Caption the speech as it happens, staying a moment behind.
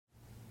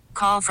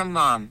Call from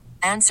mom.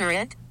 Answer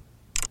it.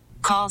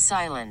 Call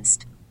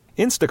silenced.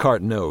 Instacart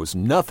knows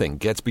nothing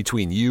gets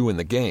between you and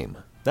the game.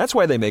 That's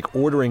why they make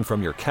ordering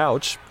from your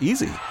couch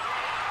easy.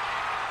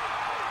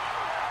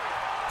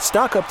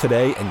 Stock up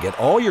today and get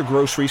all your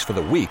groceries for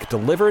the week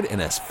delivered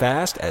in as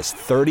fast as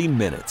 30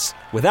 minutes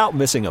without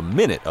missing a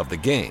minute of the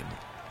game.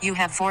 You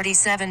have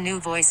 47 new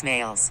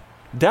voicemails.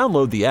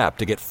 Download the app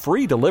to get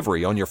free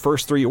delivery on your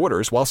first 3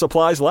 orders while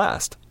supplies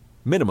last.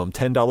 Minimum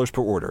 $10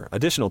 per order.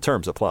 Additional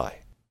terms apply.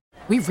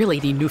 We really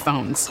need new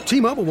phones.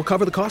 T-Mobile will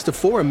cover the cost of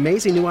 4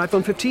 amazing new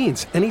iPhone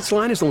 15s, and each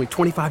line is only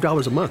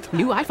 $25 a month.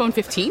 New iPhone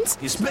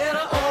 15s? It's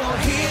better over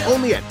here.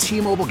 Only at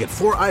T-Mobile, get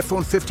 4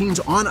 iPhone 15s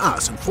on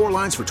us and 4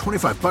 lines for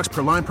 $25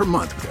 per line per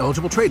month with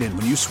eligible trade-in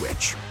when you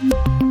switch.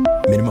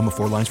 Minimum of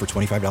 4 lines for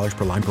 $25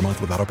 per line per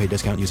month with autopay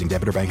discount using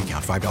debit or bank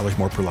account. $5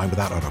 more per line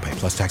without autopay,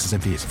 plus taxes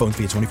and fees. Phone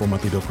fee at 24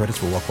 monthly bill credits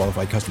for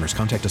well-qualified customers.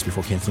 Contact us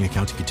before canceling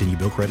account to continue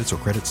bill credits or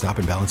credit stop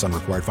and balance on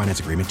required finance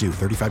agreement due.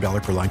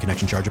 $35 per line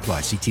connection charge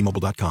applies. See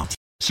T-Mobile.com.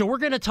 So we're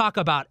going to talk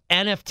about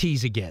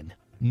NFTs again,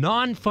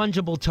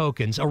 non-fungible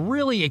tokens, a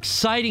really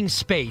exciting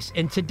space.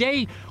 And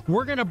today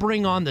we're going to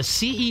bring on the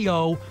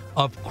CEO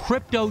of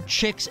Crypto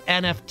Chicks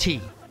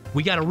NFT.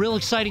 We got a real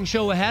exciting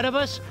show ahead of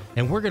us,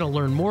 and we're going to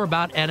learn more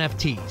about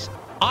NFTs.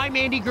 I'm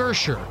Andy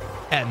Gersher,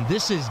 and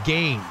this is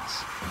Gains.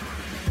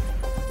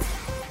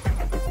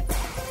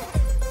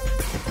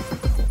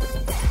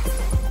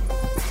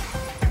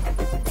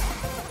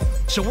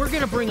 So we're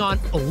going to bring on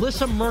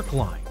Alyssa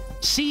Merkline,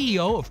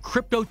 CEO of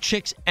Crypto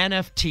Chicks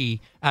NFT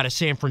out of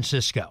San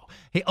Francisco.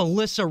 Hey,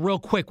 Alyssa, real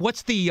quick,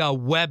 what's the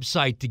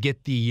website to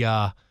get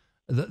the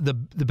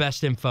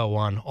best info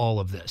on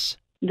all of this?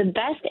 The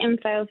best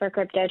info for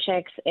Crypto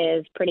Chicks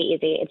is pretty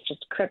easy. It's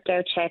just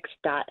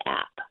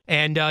cryptochicks.app.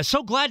 And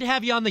so glad to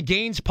have you on the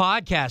Gains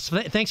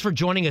podcast. Thanks for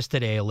joining us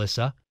today,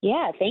 Alyssa.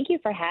 Yeah, thank you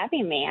for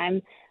having me.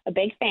 I'm a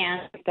big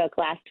fan. I spoke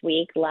last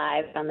week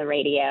live on the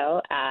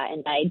radio,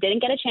 and I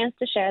didn't get a chance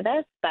to share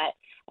this, but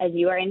as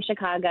you are in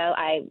Chicago,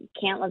 I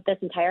can't let this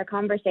entire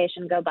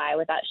conversation go by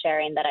without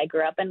sharing that I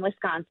grew up in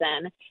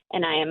Wisconsin,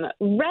 and I am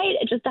right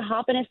just a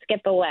hop and a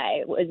skip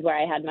away is where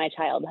I had my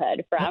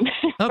childhood from.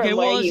 Okay, from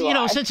well, you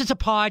know, since it's a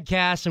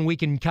podcast and we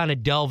can kind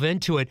of delve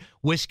into it,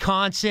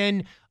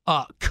 Wisconsin,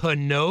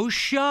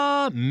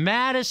 Kenosha,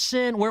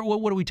 Madison,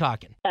 what are we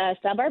talking? A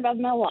suburb of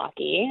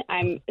Milwaukee.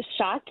 I'm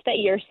shocked that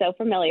you're so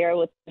familiar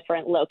with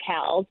different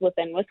locales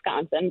within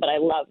Wisconsin, but I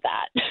love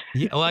that.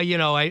 Yeah, well, you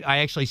know, I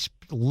actually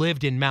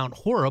lived in Mount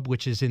Horeb,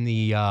 which is in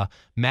the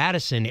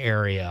Madison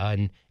area,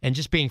 and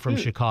just being from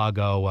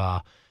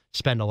Chicago,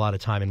 spend a lot of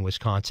time in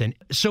Wisconsin.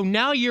 So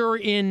now you're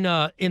in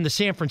the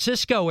San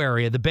Francisco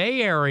area, the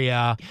Bay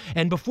Area,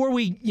 and before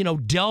we,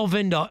 delve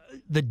into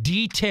the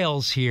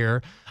details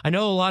here, I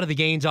know a lot of the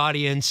Gains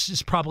audience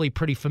is probably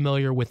pretty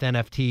familiar with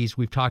NFTs.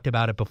 We've talked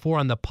about it before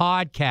on the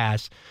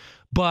podcast,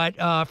 but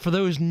for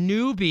those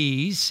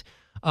newbies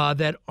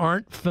that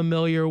aren't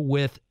familiar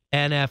with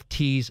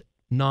NFTs,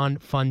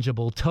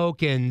 non-fungible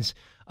tokens,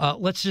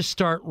 let's just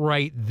start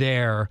right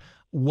there.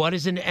 What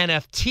is an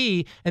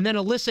NFT? And then,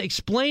 Alyssa,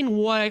 explain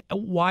why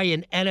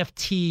an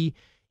NFT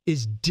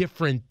is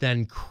different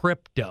than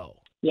crypto.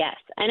 Yes.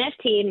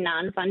 NFT,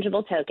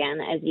 non-fungible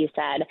token, as you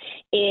said,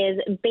 is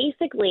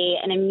basically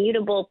an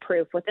immutable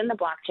proof within the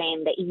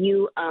blockchain that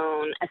you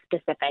own a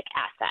specific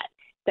asset.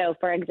 So,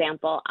 for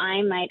example,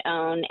 I might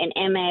own an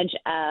image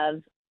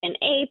of an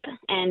ape,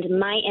 and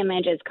my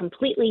image is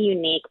completely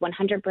unique,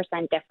 100%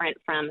 different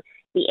from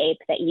the ape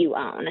that you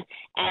own.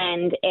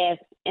 And if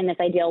in this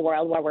ideal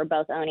world where we're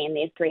both owning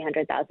these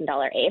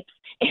 $300,000 apes,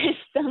 if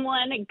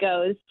someone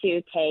goes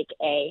to take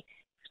a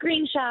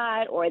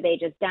screenshot or they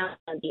just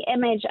download the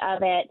image of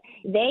it,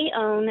 they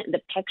own the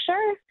picture,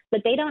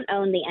 but they don't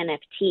own the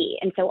NFT.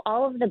 And so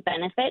all of the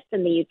benefits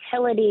and the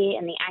utility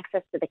and the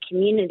access to the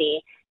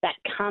community that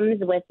comes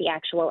with the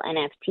actual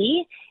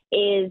NFT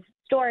is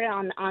stored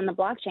on the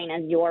blockchain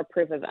as your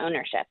proof of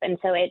ownership. And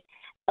so it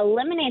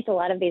eliminates a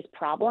lot of these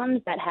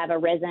problems that have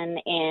arisen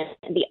in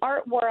the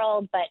art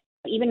world, but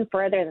even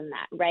further than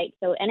that, right?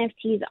 So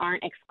NFTs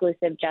aren't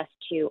exclusive just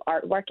to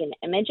artwork and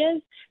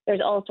images.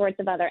 There's all sorts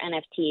of other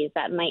NFTs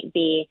that might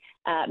be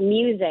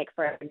music,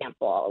 for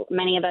example.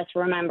 Many of us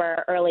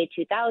remember early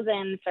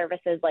 2000s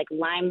services like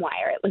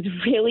LimeWire. It was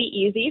really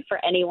easy for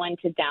anyone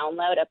to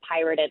download a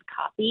pirated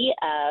copy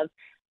of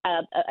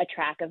a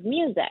track of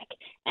music.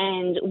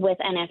 And with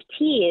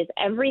NFTs,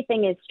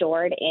 everything is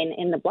stored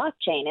in the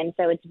blockchain. And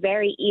so it's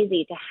very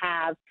easy to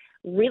have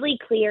really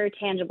clear,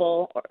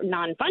 tangible, or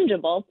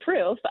non-fungible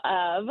proof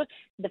of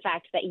the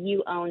fact that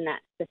you own that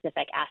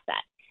specific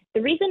asset.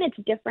 The reason it's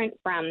different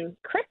from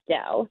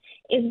crypto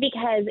is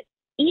because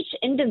each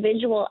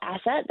individual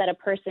asset that a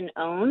person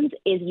owns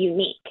is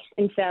unique.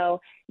 And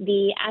so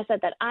the asset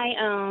that I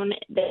own,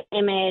 the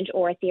image,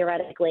 or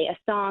theoretically a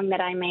song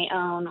that I may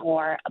own,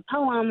 or a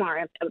poem or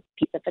a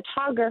piece of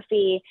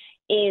photography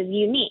is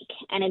unique.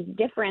 And it's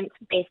different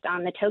based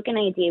on the token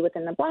ID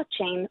within the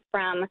blockchain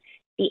from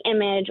the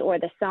image or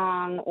the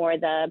song or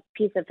the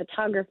piece of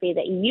photography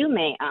that you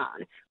may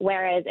own.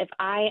 Whereas if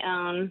I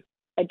own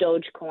a a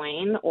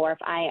Dogecoin or if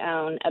I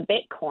own a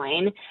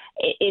Bitcoin,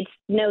 it's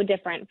no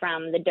different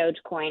from the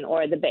Dogecoin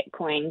or the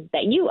Bitcoin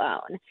that you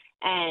own.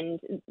 And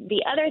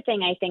the other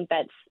thing I think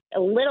that's a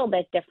little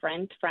bit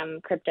different from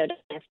crypto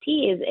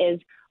NFTs is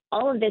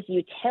all of this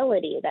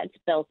utility that's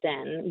built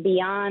in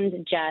beyond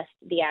just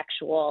the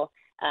actual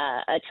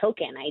a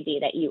token ID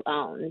that you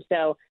own.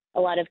 So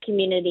a lot of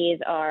communities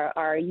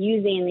are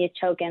using these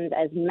tokens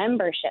as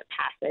membership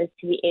passes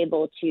to be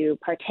able to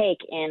partake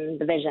in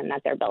the vision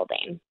that they're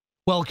building.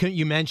 Well,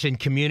 you mentioned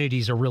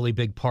communities are a really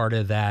big part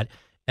of that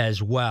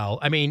as well.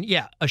 I mean,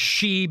 yeah, a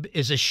sheeb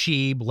is a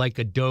sheeb, like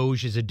a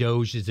doge is a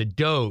doge is a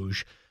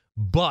doge,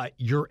 but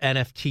your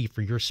NFT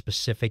for your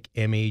specific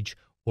image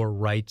or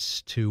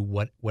rights to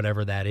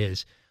whatever that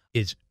is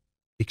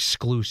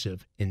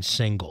exclusive and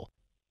single.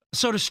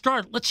 So to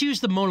start, let's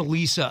use the Mona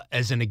Lisa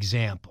as an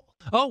example.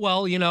 Oh,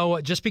 well, you know,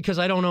 just because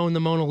I don't own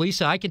the Mona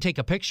Lisa, I can take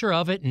a picture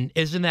of it, and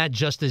isn't that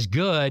just as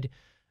good?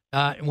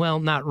 Well,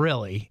 not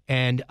really.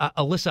 And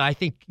Alyssa, I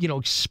think,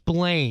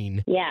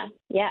 explain. Yeah.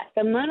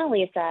 So Mona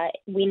Lisa,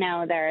 we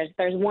know there's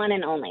one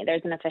and only.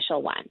 There's an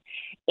official one.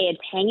 It's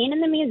hanging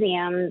in the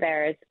museum.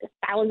 There's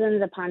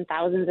thousands upon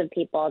thousands of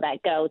people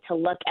that go to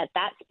look at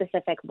that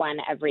specific one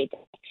every day.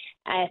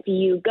 If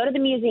you go to the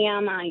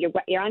museum,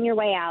 you're on your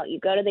way out, you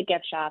go to the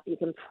gift shop, you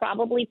can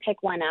probably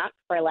pick one up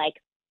for like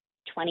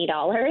 $20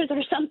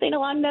 or something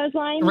along those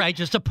lines. Right,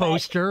 just a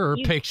poster or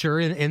picture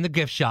in the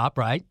gift shop,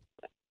 right?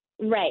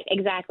 Right,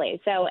 exactly.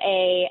 So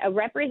a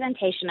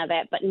representation of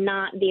it, but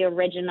not the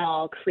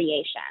original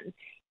creation.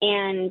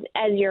 And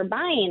as you're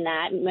buying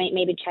that,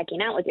 maybe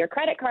checking out with your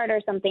credit card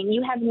or something,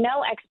 you have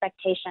no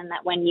expectation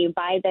that when you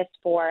buy this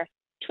for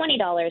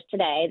 $20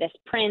 today, this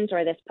print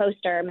or this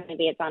poster,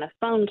 maybe it's on a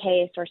phone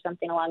case or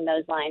something along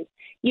those lines,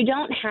 you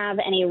don't have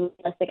any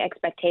realistic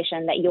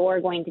expectation that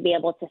you're going to be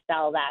able to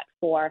sell that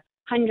for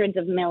hundreds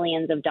of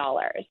millions of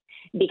dollars,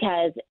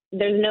 because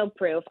there's no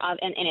proof of,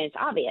 and it's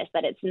obvious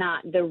that it's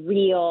not the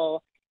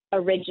real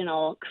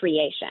original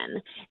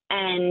creation.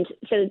 And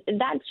so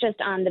that's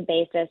just on the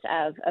basis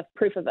of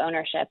proof of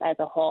ownership as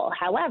a whole.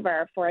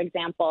 However, for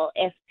example,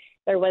 if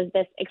there was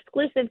this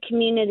exclusive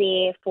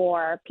community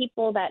for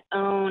people that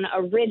own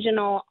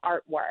original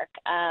artwork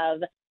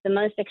of the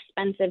most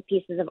expensive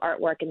pieces of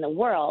artwork in the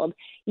world,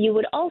 you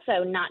would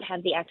also not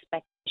have the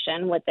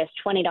expectation with this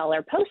 $20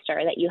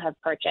 poster that you have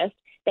purchased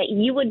that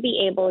you would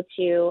be able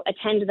to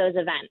attend those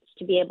events,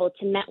 to be able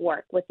to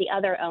network with the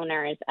other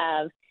owners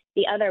of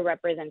the other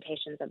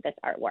representations of this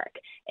artwork.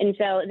 And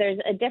so there's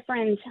a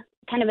difference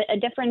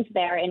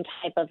there in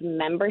type of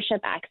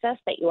membership access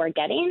that you are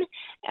getting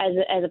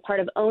as a part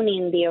of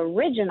owning the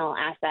original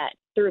asset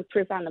through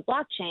proof on the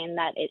blockchain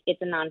that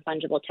it's a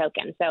non-fungible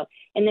token. So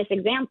in this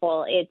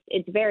example,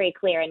 it's very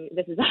clear, and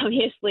this is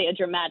obviously a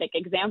dramatic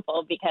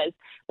example because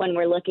when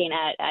we're looking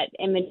at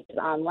images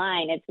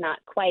online, it's not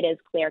quite as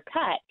clear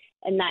cut,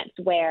 and that's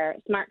where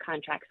smart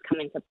contracts come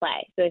into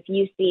play. So if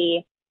you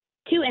see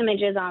two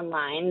images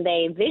online,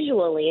 they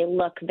visually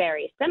look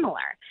very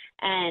similar,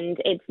 and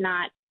it's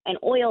not an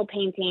oil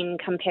painting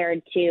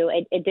compared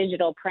to a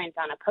digital print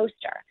on a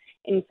poster.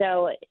 And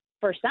so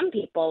for some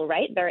people,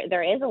 right,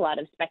 there is a lot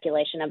of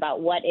speculation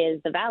about what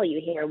is the value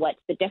here, what's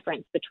the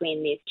difference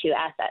between these two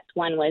assets.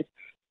 One was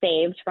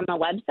saved from a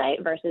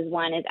website versus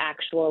one is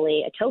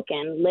actually a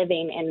token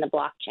living in the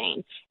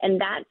blockchain. And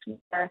that's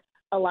where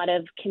a lot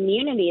of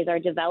communities are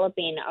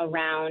developing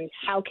around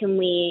how can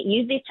we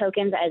use these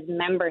tokens as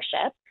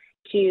membership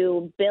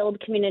to build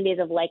communities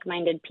of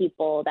like-minded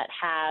people that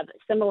have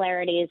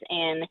similarities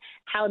in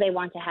how they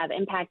want to have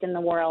impact in the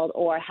world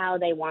or how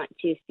they want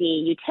to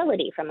see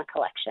utility from a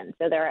collection.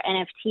 So there are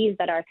NFTs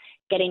that are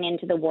getting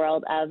into the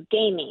world of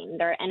gaming.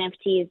 There are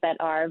NFTs that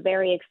are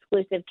very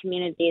exclusive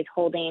communities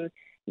holding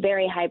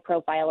very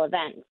high-profile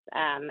events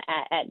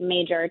at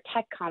major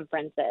tech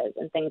conferences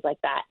and things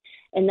like that.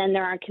 And then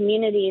there are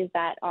communities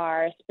that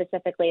are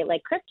specifically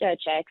like Crypto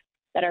Chicks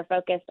that are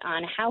focused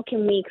on how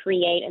can we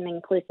create an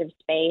inclusive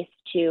space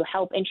to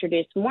help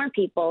introduce more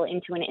people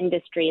into an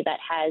industry that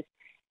has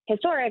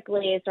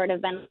historically sort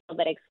of been a little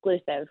bit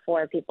exclusive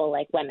for people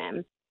like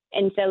women.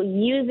 And so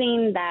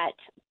using that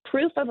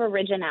proof of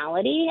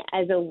originality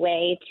as a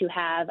way to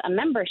have a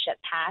membership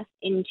pass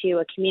into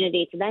a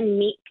community to then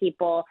meet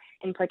people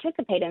and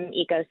participate in an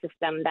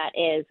ecosystem that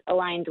is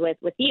aligned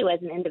with you as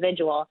an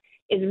individual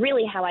is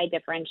really how I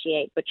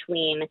differentiate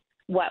between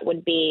what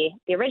would be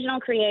the original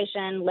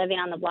creation living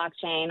on the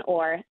blockchain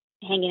or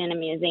hanging in a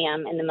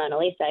museum in the Mona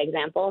Lisa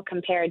example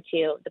compared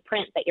to the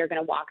print that you're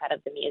going to walk out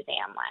of the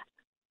museum with.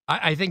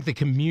 I think the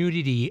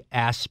community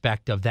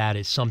aspect of that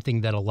is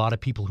something that a lot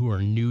of people who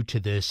are new to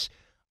this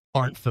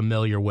aren't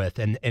familiar with.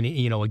 And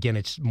again,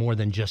 it's more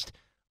than just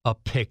a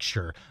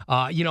picture.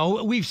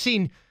 We've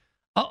seen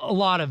a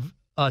lot of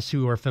us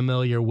who are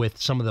familiar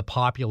with some of the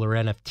popular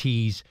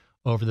NFTs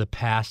over the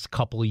past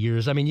couple of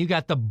years. I mean, you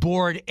got the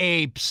Bored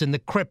Apes and the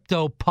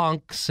Crypto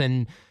Punks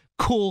and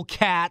Cool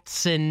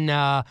Cats. And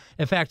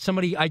in fact,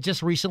 I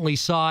just recently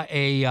saw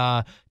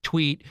a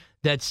tweet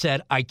that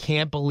said, I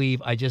can't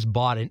believe I just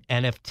bought an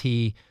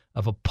NFT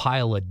of a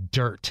pile of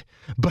dirt.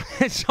 But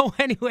so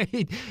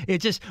anyway,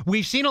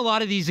 we've seen a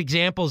lot of these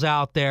examples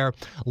out there.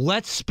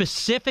 Let's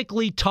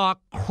specifically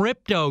talk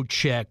Crypto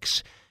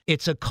Chicks.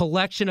 It's a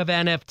collection of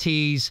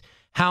NFTs.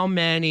 How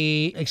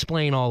many?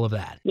 Explain all of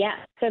that. Yeah.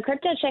 So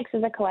Crypto Chicks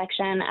is a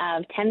collection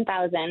of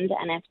 10,000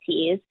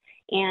 NFTs,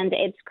 and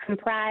it's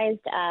comprised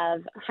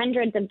of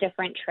hundreds of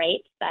different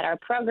traits that are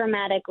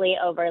programmatically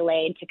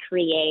overlaid to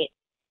create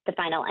the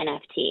final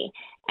NFT.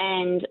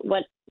 And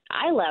what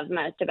I love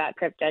most about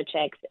Crypto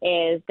Chicks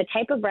is the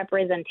type of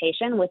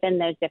representation within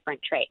those different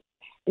traits.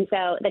 And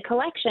so the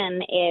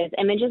collection is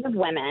images of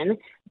women,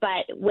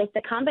 but with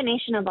the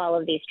combination of all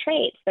of these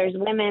traits, there's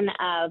women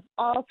of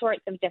all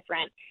sorts of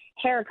different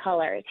hair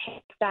colors,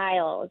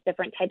 styles,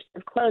 different types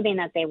of clothing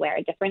that they wear,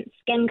 different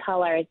skin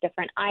colors,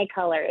 different eye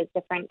colors,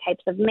 different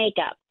types of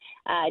makeup,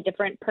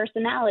 different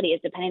personalities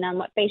depending on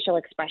what facial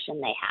expression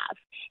they have.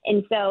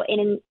 And so in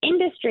an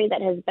industry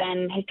that has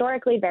been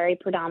historically very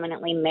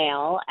predominantly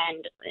male,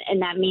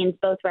 and that means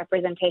both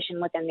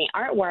representation within the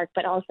artwork,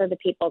 but also the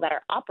people that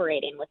are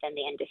operating within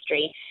the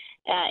industry,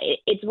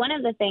 it's one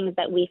of the things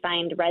that we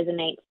find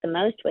resonates the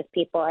most with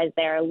people as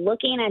they're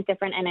looking at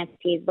different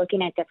NFTs,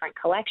 looking at different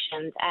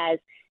collections, as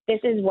this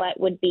is what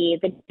would be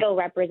the digital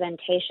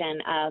representation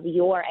of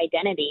your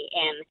identity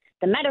in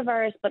the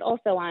metaverse, but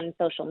also on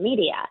social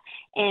media.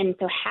 And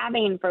so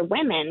for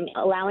women,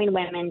 allowing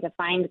women to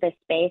find this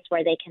space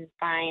where they can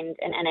find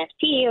an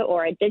NFT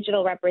or a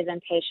digital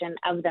representation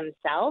of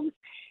themselves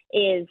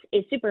is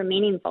super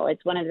meaningful.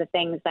 It's one of the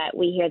things that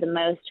we hear the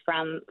most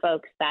from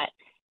folks, that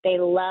they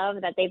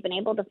love that they've been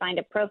able to find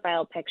a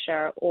profile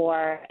picture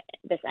or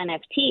this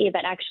NFT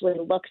that actually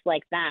looks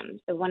like them.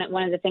 So one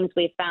of the things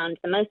we've found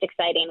the most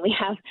exciting, we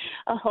have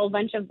a whole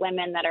bunch of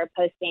women that are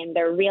posting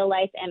their real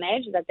life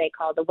image that they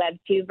call the Web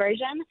 2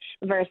 version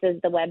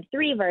versus the Web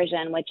 3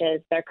 version, which is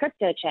their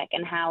Crypto Chick,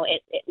 and how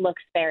it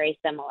looks very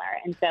similar.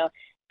 And so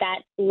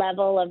that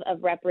level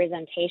of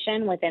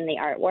representation within the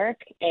artwork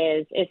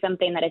is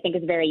something that I think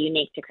is very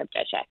unique to Crypto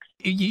Chicks.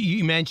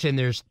 You mentioned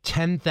there's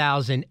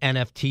 10,000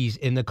 NFTs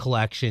in the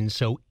collection,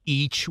 so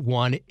each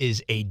one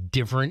is a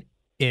different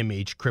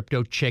image,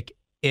 Crypto Chick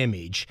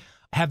image.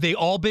 Have they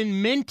all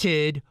been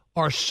minted?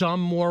 Are some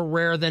more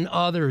rare than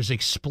others?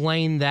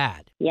 Explain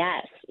that.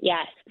 Yes.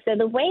 So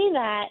the way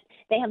that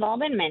they have all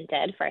been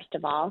minted, first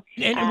of all.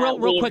 And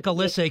real quick,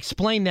 Alyssa,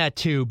 explain that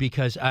too,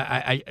 because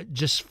I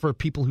just for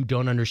people who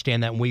don't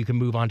understand that, and we can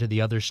move on to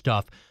the other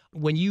stuff.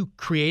 When you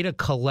create a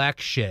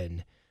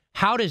collection,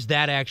 how does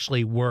that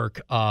actually work?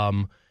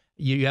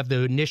 You have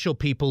the initial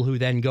people who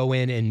then go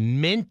in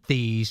and mint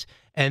these,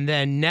 and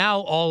then now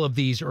all of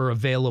these are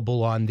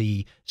available on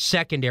the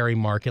secondary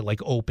market, like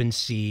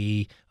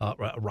OpenSea,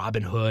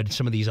 Robinhood.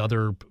 Some of these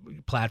other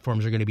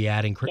platforms are going to be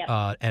adding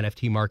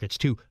NFT markets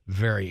too.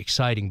 Very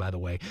exciting, by the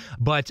way.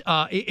 But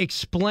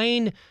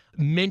explain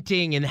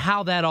minting and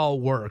how that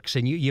all works.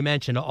 And you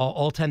mentioned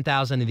all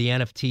 10,000 of the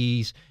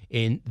NFTs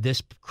in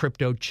this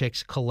Crypto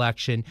Chicks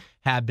collection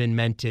have been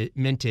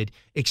minted.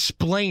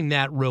 Explain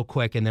that real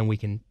quick, and then we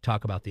can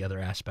talk about the other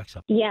aspects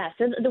of it. Yeah,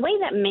 so the way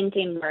that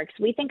minting works,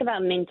 we think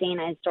about minting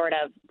as sort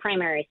of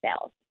primary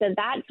sales. So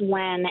that's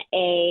when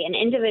an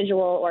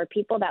individual or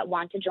people that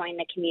want to join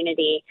the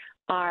community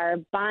are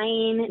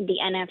buying the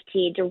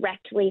NFT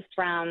directly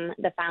from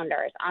the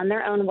founders on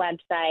their own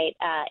website.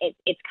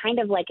 It's kind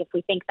of like if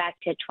we think back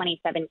to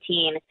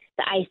 2017,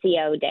 the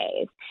ICO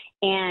days,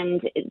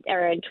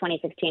 or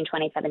 2016,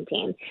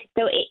 2017.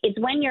 So it's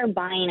when you're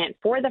buying it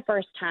for the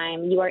first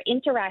time, you are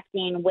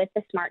interacting with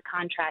the smart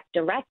contract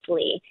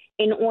directly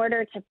in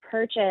order to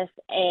purchase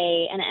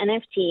an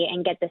NFT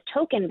and get this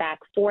token back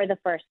for the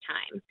first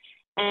time.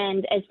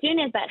 And as soon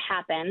as that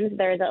happens,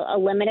 there's a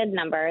limited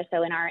number.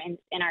 So in our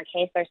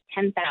case, there's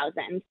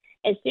 10,000.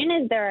 As soon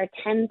as there are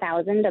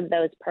 10,000 of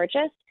those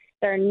purchased,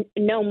 there are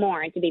no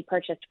more to be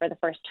purchased for the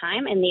first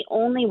time. And the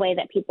only way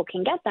that people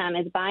can get them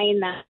is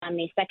buying them on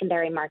the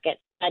secondary markets,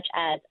 such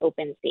as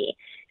OpenSea.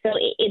 So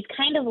it's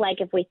kind of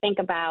like if we think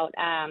about,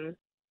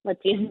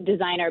 let's use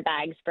designer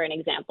bags for an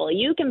example.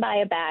 You can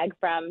buy a bag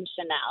from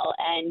Chanel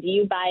and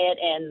you buy it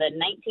in the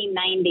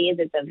 1990s.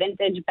 It's a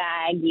vintage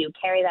bag. You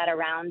carry that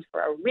around for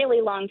a really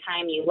long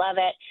time. You love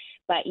it,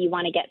 but you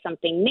want to get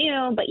something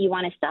new, but you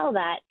want to sell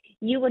that.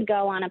 You would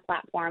go on a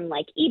platform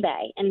like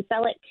eBay and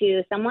sell it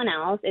to someone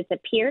else. It's a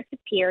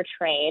peer-to-peer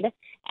trade,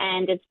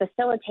 and it's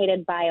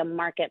facilitated by a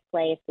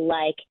marketplace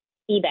like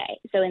eBay.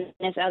 So in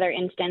this other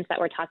instance that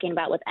we're talking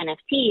about with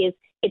NFTs,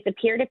 it's a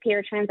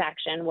peer-to-peer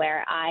transaction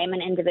where I'm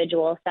an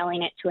individual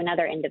selling it to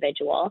another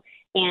individual,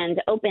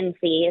 and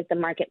OpenSea is the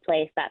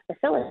marketplace that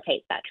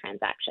facilitates that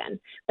transaction.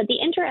 But the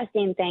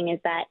interesting thing is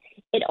that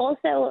it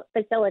also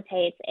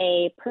facilitates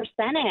a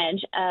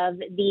percentage of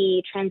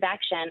the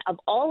transaction of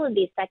all of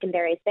these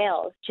secondary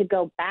sales to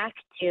go back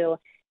to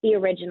the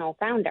original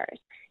founders.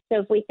 So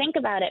if we think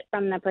about it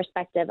from the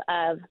perspective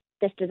of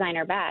this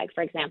designer bag,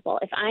 for example,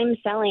 if I'm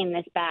selling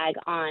this bag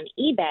on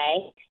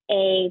eBay,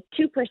 a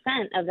 2%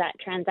 of that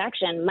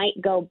transaction might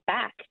go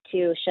back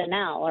to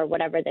Chanel or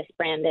whatever this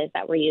brand is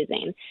that we're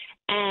using.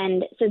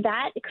 And so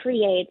that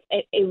creates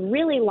a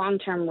really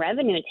long-term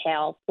revenue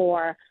tail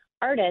for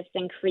artists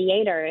and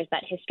creators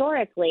that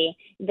historically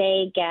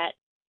they get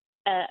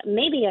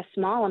maybe a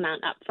small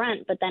amount up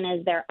front, but then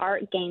as their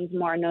art gains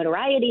more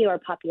notoriety or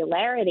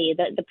popularity,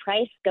 the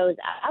price goes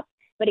up,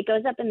 but it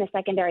goes up in the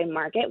secondary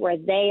market where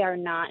they are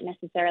not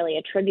necessarily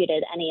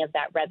attributed any of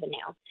that revenue.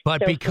 But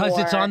so because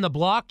it's on the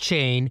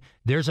blockchain,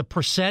 there's a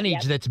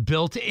percentage that's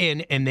built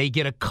in and they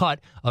get a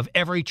cut of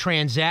every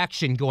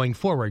transaction going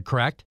forward,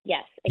 correct?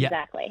 Yes,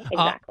 exactly. Yeah.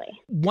 Exactly.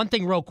 One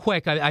thing real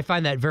quick, I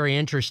find that very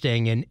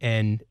interesting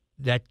and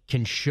that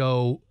can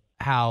show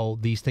how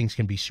these things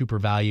can be super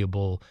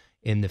valuable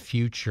in the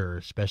future,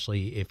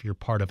 especially if you're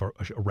part of a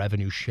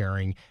revenue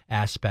sharing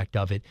aspect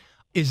of it.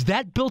 Is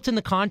that built in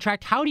the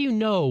contract? How do you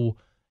know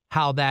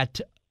how that,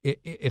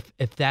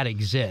 if that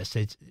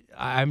exists?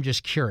 I'm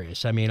just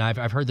curious. I mean,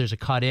 I've heard there's a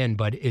cut in,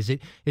 but is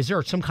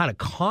there some kind of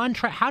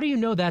contract? How do you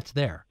know that's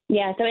there?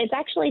 Yeah, so it's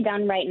actually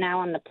done right now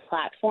on the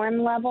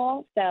platform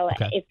level. So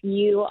if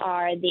you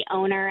are the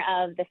owner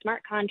of the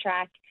smart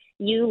contract,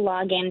 you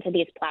log into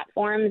these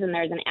platforms and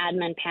there's an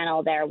admin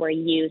panel there where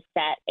you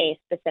set a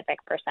specific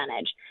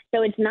percentage.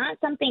 So it's not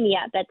something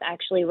yet that's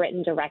actually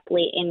written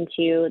directly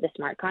into the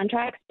smart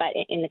contracts, but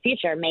in the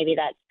future, maybe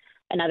that's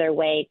another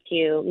way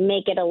to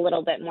make it a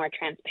little bit more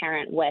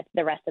transparent with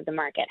the rest of the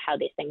market, how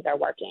these things are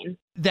working.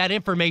 That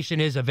information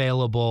is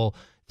available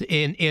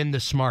in the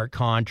smart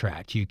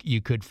contract.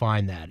 You could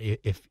find that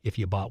if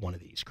you bought one of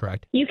these,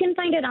 correct? You can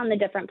find it on the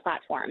different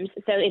platforms.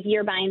 So if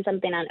you're buying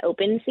something on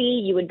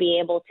OpenSea, you would be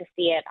able to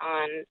see it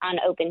on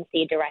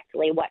OpenSea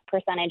directly, what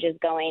percentage is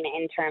going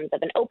in terms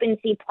of an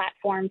OpenSea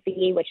platform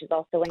fee, which is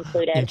also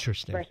included,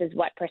 versus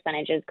what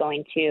percentage is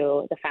going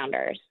to the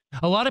founders.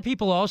 A lot of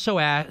people also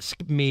ask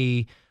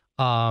me,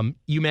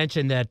 you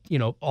mentioned that,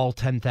 all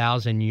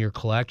 10,000 in your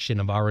collection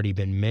have already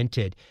been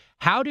minted.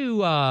 How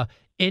do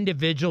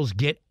individuals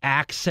get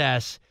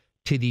access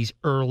to these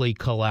early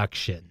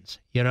collections,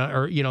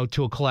 or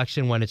to a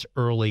collection when it's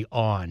early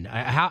on?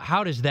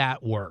 How does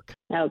that work?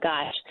 Oh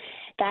gosh,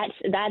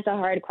 that's a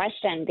hard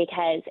question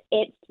because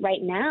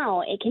right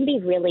now it can be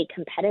really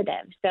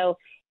competitive. So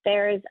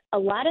there's a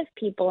lot of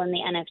people in the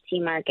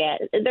NFT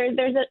market.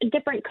 There's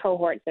different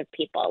cohorts of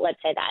people.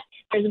 Let's say that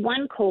there's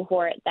one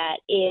cohort that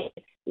is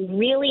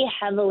really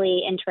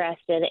heavily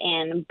interested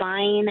in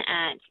buying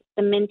at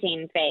the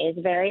minting phase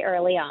very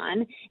early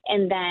on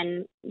and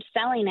then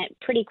selling it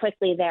pretty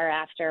quickly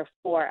thereafter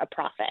for a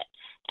profit.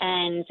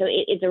 And so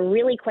it's a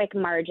really quick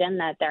margin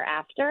that they're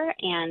after,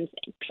 and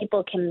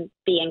people can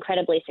be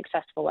incredibly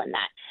successful in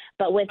that.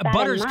 But with that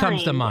Butters in mind,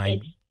 comes to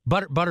mind.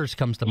 Butters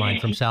comes to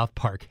mind from South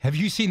Park. Have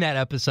you seen that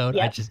episode?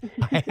 Yep.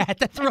 I had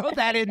to throw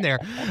that in there.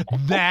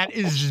 That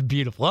is just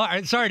beautiful. All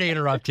right, sorry to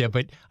interrupt you,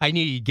 but I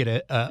need you to get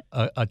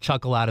a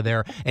chuckle out of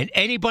there. And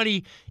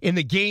anybody in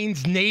the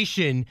Gaines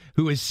Nation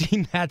who has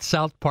seen that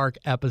South Park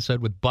episode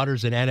with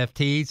Butters and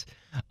NFTs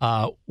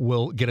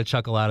will get a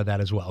chuckle out of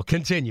that as well.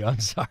 Continue. I'm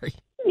sorry.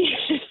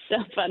 So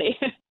funny.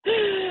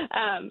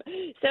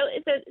 So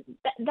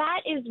that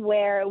is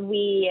where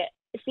we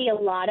see a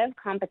lot of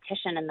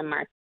competition in the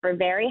market. For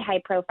very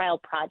high-profile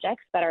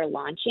projects that are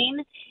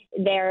launching,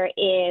 there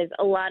is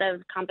a lot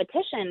of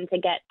competition to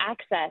get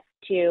access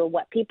to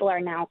what people are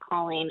now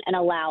calling an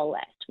allow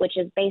list, which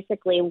is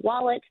basically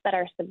wallets that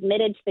are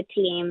submitted to the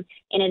team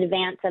in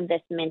advance of this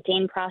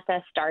minting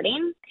process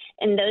starting,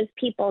 and those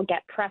people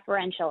get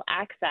preferential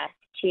access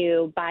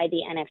to buy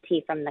the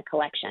NFT from the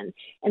collection.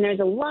 And there's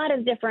a lot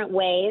of different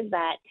ways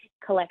that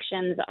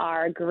collections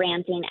are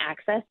granting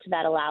access to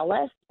that allow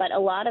list, but a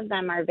lot of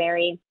them are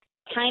very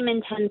time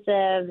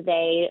intensive.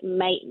 They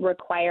might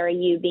require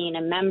you being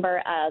a member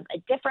of a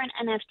different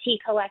NFT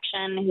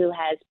collection who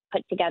has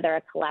put together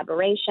a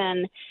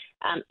collaboration.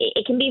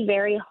 It can be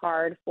very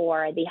hard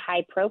for the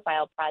high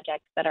profile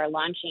projects that are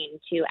launching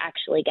to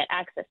actually get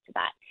access to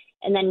that.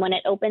 And then when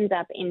it opens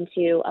up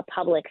into a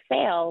public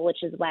sale,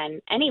 which is when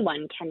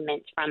anyone can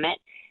mint from it,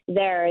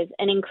 there's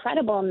an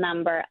incredible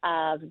number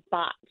of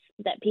bots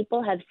that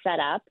people have set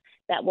up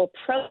that will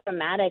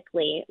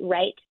programmatically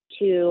write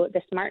to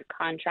the smart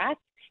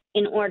contract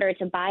in order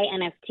to buy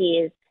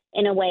NFTs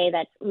in a way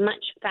that's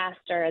much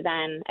faster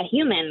than a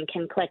human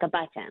can click a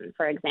button,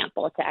 for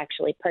example, to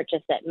actually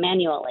purchase it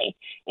manually.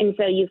 And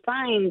so you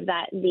find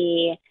that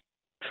the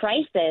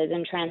prices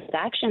and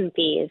transaction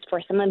fees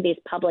for some of these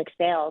public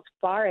sales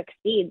far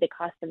exceed the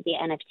cost of the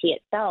NFT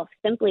itself,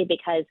 simply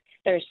because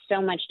there's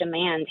so much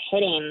demand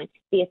hitting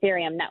the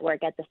Ethereum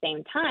network at the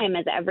same time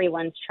as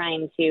everyone's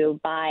trying to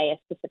buy a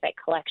specific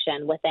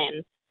collection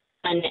within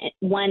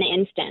one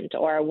instant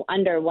or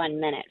under 1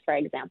 minute, for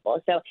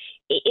example. So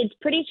it's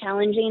pretty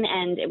challenging,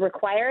 and it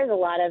requires a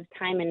lot of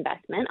time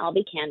investment. I'll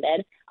be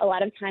candid. A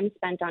lot of time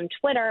spent on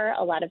Twitter,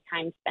 a lot of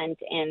time spent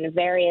in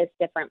various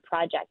different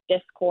project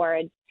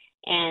Discords.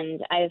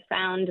 And I've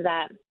found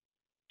that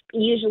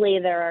usually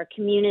there are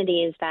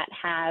communities that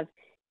have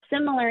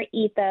similar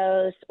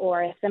ethos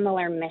or a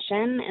similar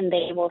mission, and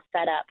they will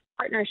set up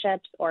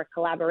partnerships or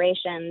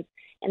collaborations.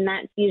 And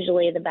that's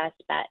usually the best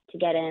bet to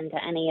get into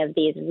any of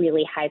these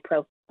really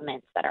high-profile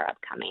events that are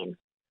upcoming.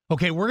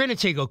 Okay, we're going to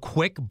take a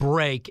quick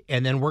break,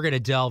 and then we're going to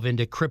delve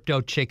into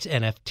Crypto Chicks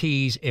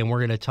NFTs, and we're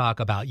going to talk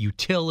about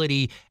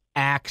utility,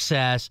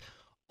 access,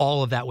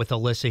 all of that with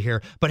Alyssa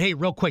here. But hey,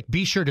 real quick,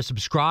 be sure to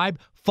subscribe,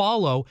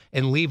 follow,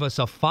 and leave us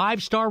a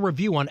 5-star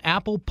review on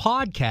Apple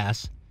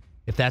Podcasts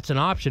if that's an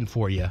option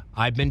for you.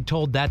 I've been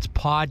told that's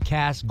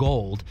podcast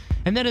gold.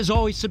 And then as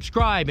always,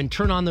 subscribe and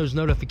turn on those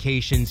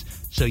notifications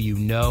so you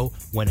know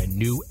when a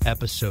new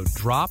episode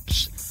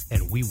drops,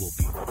 and we will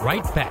be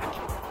right back.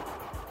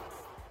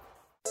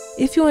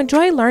 If you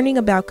enjoy learning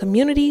about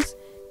communities,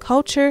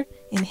 culture,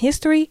 and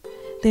history,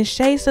 then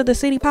Shades of the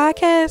City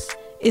podcast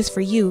is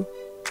for you.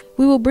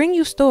 We will bring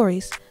you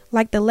stories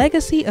like the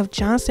legacy of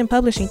Johnson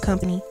Publishing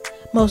Company,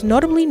 most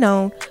notably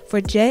known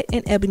for Jet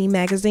and Ebony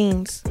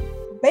magazines.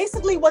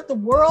 Basically what the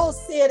world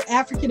said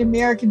African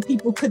American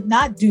people could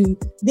not do,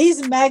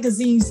 these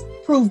magazines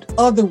proved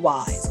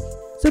otherwise.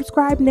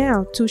 Subscribe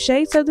now to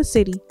Shades of the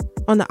City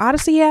on the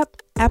Odyssey app,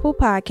 Apple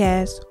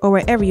Podcasts, or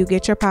wherever you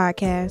get your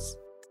podcasts.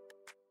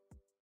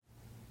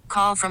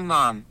 Call from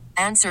mom.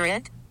 Answer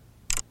it.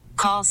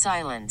 Call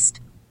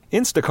silenced.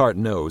 Instacart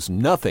knows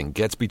nothing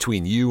gets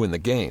between you and the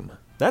game.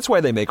 That's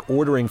why they make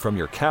ordering from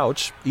your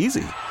couch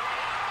easy.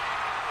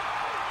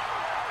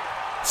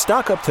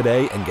 Stock up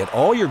today and get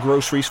all your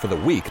groceries for the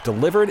week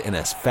delivered in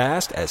as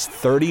fast as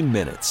 30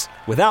 minutes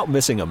without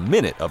missing a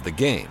minute of the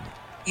game.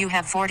 You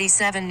have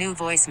 47 new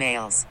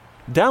voicemails.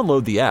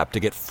 Download the app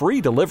to get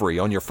free delivery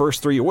on your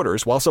first 3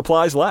 orders while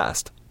supplies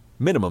last.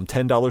 Minimum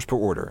 $10 per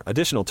order.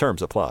 Additional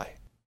terms apply.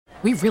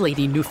 We really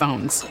need new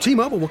phones.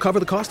 T-Mobile will cover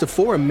the cost of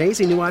 4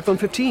 amazing new iPhone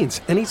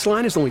 15s, and each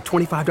line is only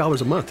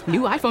 $25 a month.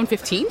 New iPhone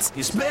 15s?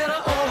 It's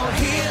better over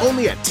here.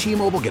 Only at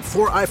T-Mobile, get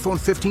 4 iPhone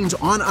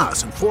 15s on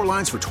us and 4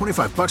 lines for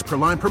 $25 per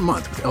line per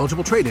month with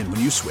eligible trade-in when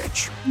you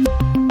switch.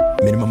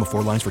 Minimum of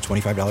 4 lines for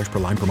 $25 per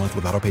line per month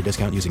with autopay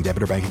discount using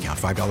debit or bank account.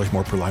 $5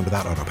 more per line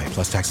without autopay,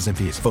 plus taxes and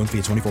fees. Phone fee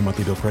at 24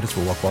 monthly bill credits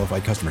for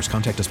well-qualified customers.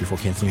 Contact us before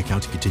canceling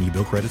account to continue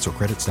bill credits or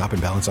credit stop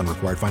and balance on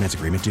required finance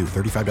agreement due.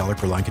 $35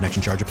 per line connection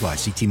charge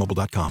applies. See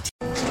T-Mobile.com.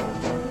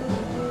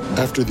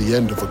 After the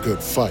end of a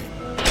good fight,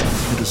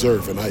 you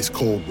deserve an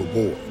ice-cold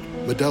reward.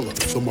 Modelo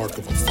is the mark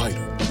of a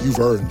fighter. You've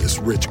earned this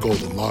rich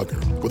golden lager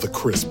with a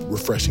crisp,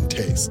 refreshing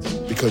taste.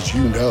 Because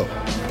you know,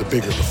 the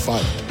bigger the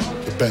fight,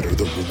 the better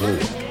the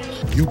reward.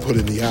 You put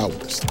in the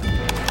hours,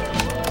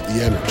 the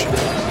energy,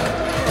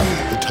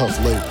 the tough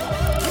labor.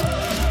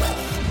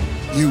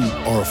 You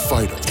are a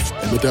fighter,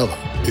 and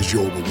Modelo is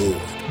your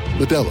reward.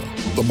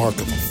 Modelo, the mark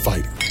of a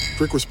fighter.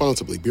 Drink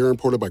responsibly. Beer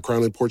imported by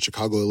Crown Imports,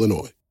 Chicago,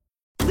 Illinois.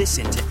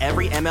 Listen to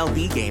every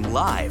MLB game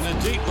live. In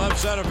the deep left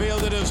center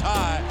field, it is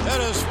high,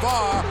 it is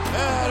far,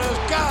 it is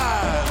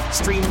God.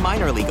 Stream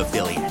minor league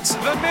affiliates.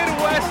 The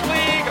Midwest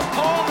League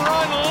home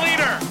run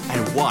leader.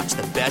 And watch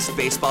the best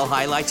baseball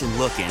highlights and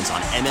look-ins on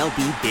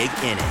MLB Big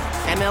Inning.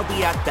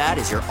 MLB At Bat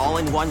is your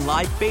all-in-one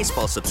live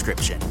baseball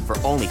subscription for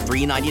only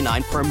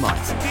 $3.99 per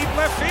month. Deep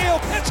left field,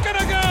 it's gonna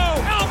go.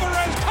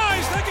 Alvarez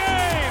ties the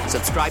game.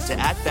 Subscribe to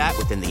At Bat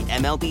within the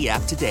MLB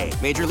app today.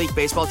 Major League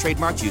Baseball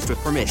trademarks used with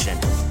permission.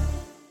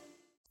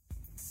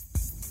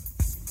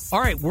 All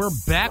right, we're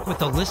back with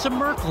Alyssa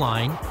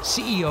Merkline,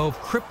 CEO of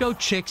Crypto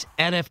Chicks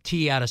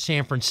NFT out of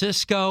San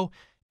Francisco.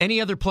 Any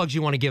other plugs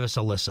you want to give us,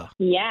 Alyssa?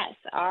 Yes,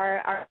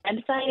 our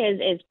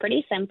website is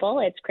pretty simple.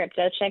 It's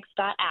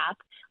cryptochicks.app.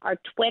 Our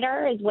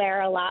Twitter is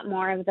where a lot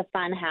more of the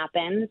fun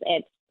happens.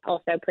 It's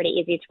also pretty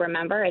easy to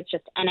remember. It's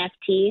just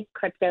NFT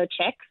Crypto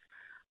Chicks,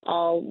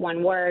 all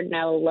one word,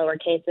 no lower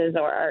cases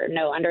or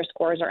no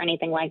underscores or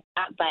anything like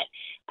that. But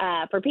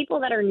for people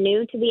that are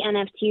new to the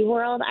NFT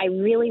world, I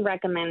really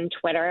recommend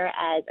Twitter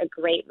as a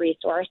great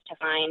resource to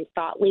find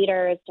thought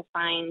leaders, to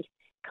find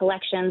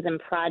collections and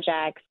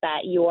projects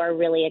that you're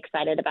really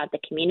excited about the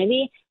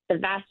community. The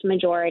vast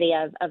majority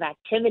of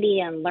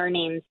activity and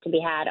learnings to be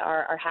had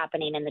are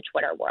happening in the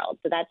Twitter world.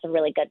 So that's a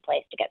really good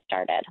place to get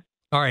started.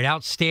 All right,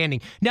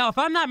 outstanding. Now, if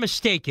I'm not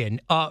mistaken,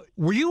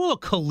 were you a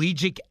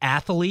collegiate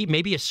athlete,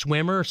 maybe a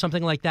swimmer or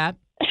something like that?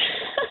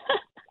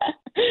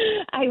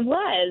 I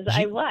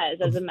was,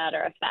 as a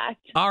matter of fact.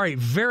 All right,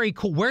 very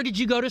cool. Where did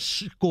you go to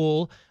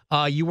school?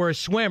 You were a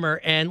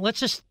swimmer, and let's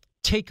just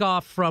take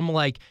off from,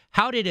 like,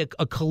 how did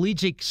a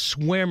collegiate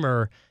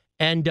swimmer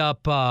end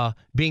up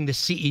being the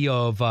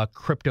CEO of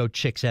Crypto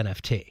Chicks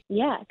NFT?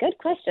 Yeah, good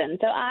question.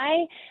 So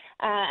I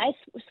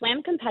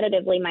swam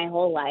competitively my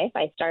whole life.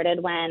 I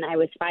started when I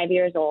was 5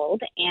 years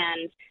old,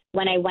 and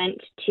when I went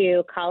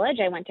to college,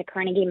 I went to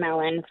Carnegie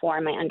Mellon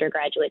for my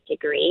undergraduate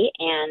degree,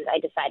 and I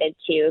decided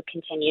to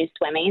continue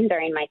swimming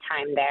during my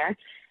time there.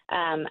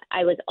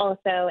 I was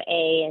also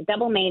a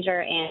double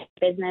major in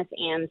business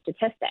and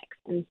statistics,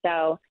 and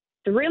so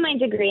through my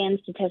degree in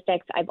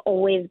statistics, I've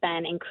always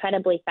been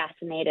incredibly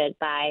fascinated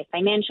by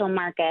financial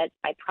markets,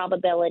 by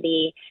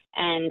probability,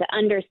 and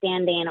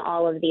understanding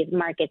all of these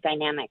market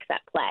dynamics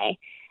at play.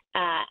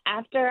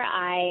 After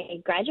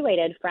I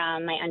graduated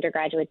from my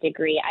undergraduate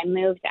degree, I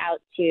moved out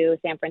to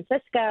San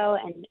Francisco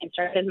and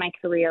started my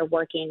career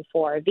working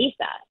for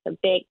Visa, a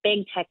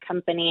big tech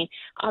company,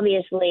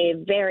 obviously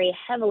very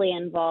heavily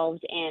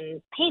involved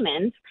in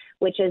payments,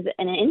 which is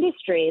an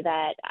industry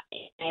that,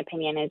 in my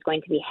opinion, is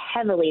going to be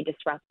heavily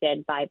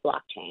disrupted by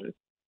blockchain.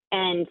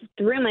 And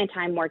through my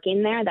time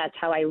working there, that's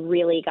how I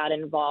really got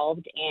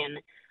involved in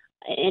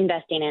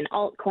investing in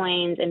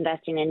altcoins,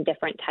 investing in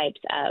different types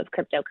of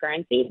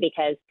cryptocurrency,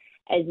 because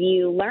as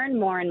you learn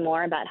more and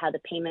more about how the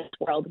payments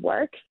world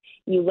works,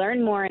 you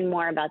learn more and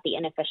more about the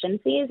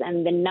inefficiencies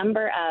and the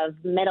number of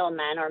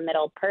middlemen or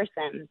middle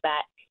persons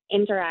that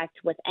interact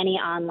with any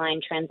online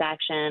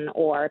transaction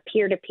or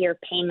peer-to-peer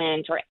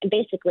payment or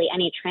basically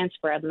any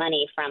transfer of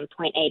money from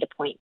point A to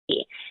point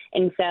B.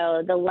 And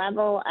so the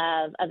level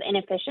of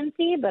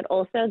inefficiency, but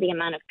also the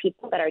amount of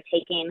people that are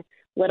taking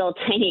little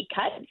tiny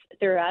cuts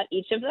throughout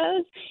each of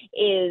those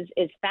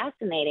is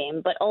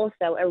fascinating, but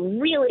also a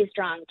really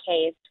strong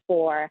case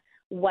for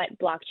what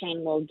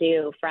blockchain will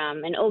do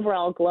from an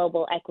overall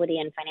global equity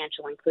and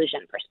financial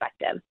inclusion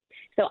perspective.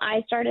 So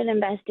I started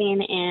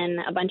investing in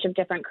a bunch of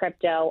different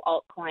crypto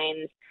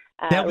altcoins.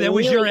 That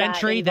was your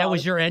entry? That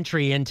was your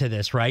entry into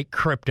this, right?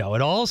 Crypto.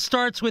 It all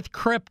starts with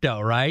crypto,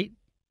 right?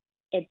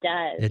 It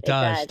does. It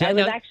does. I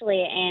was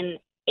actually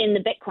in the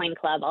Bitcoin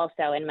Club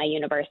also in my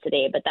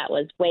university, but that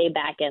was way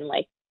back in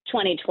like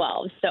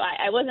 2012. So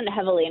I wasn't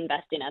heavily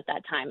investing at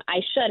that time. I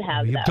should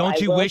have, though. Don't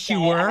you wish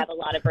you were? I have a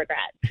lot of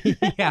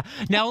regrets. Yeah.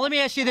 Now, let me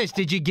ask you this.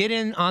 Did you get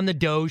in on the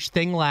Doge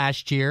thing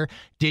last year?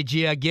 Did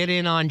you get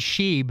in on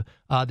SHIB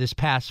this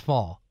past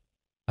fall?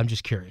 I'm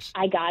just curious.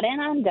 I got in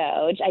on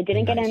Doge. I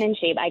didn't get in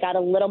SHIB. I got a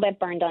little bit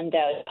burned on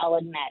Doge, I'll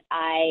admit.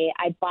 I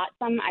bought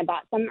some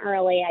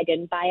early. I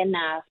didn't buy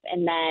enough.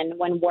 And then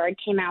when word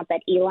came out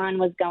that Elon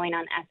was going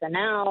on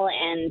SNL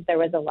and there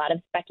was a lot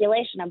of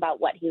speculation about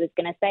what he was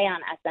going to say on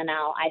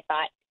SNL, I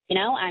thought,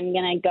 I'm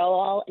going to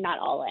go not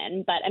all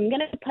in, but I'm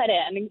going to put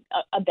in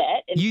a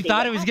bit. You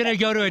thought it was going to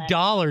go to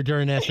 $1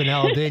 during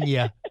SNL, didn't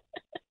you?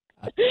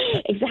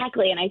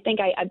 Exactly. And I think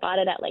I bought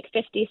it at like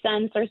 50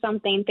 cents or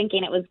something,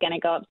 thinking it was going to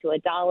go up to $1.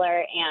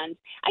 And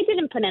I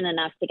didn't put in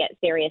enough to get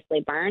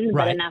seriously burned,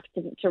 right, but enough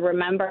to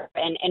remember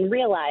and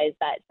realize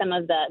that some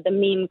of the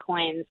meme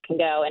coins can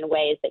go in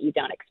ways that you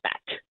don't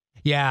expect.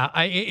 Yeah,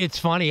 it's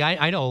funny.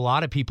 I know a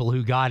lot of people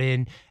who got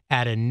in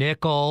at a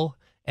nickel,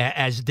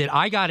 as did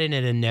I. Got in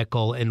at a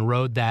nickel and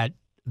rode that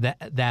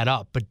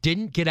up, but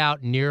didn't get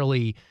out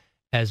nearly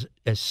as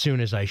soon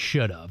as I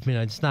should have.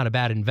 It's not a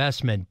bad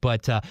investment,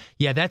 but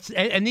yeah,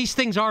 and these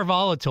things are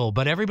volatile,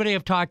 but everybody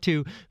I've talked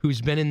to who's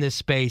been in this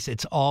space,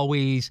 it's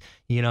always,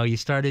 you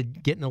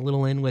started getting a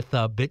little in with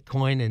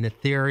Bitcoin and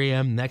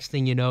Ethereum. Next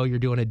thing you know, you're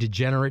doing a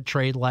degenerate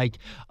trade like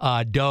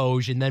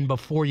Doge. And then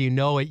before you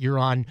know it, you're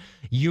on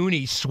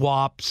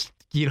Uniswaps,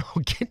 getting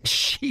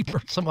SHIB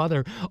or some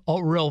other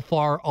real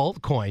far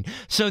altcoin.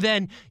 So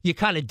then you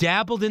kind of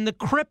dabbled in the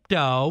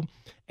crypto.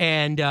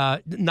 And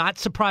not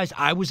surprised,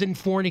 I was in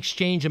foreign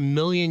exchange a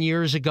million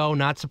years ago.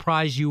 Not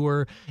surprised you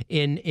were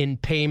in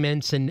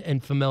payments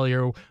and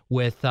familiar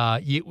with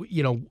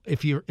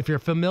if you're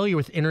familiar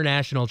with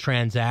international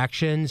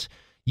transactions,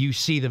 you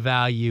see the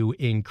value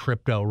in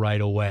crypto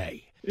right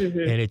away. Mm-hmm.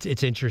 And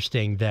it's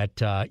interesting that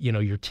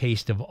your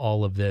taste of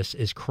all of this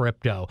is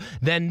crypto.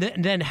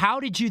 Then how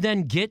did you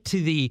then get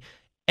to the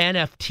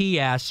NFT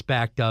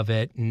aspect of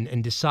it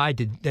and decide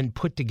to then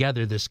put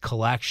together this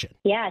collection?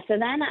 Yeah, so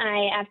then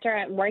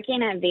after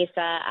working at Visa,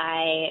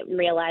 I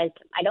realized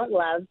I don't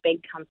love big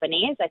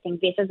companies. I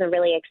think Visa is a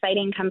really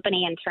exciting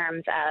company in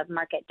terms of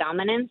market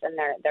dominance and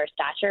their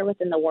stature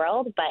within the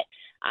world, but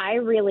I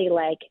really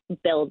like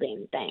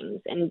building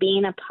things and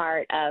being a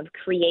part of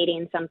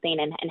creating something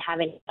and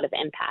having a lot of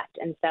impact.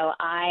 And so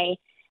I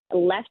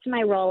left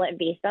my role at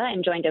Visa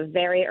and joined a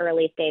very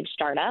early stage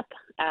startup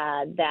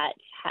that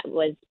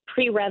was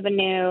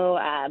pre-revenue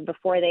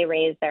before they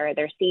raised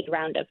their seed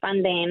round of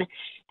funding,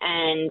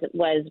 and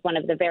was one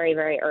of the very,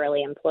 very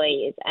early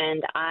employees.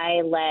 And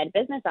I led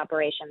business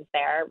operations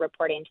there,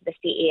 reporting to the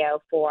CEO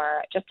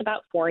for just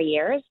about 4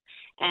 years.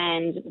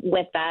 And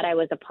with that, I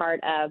was a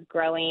part of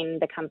growing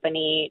the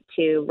company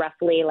to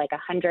roughly like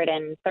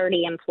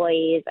 130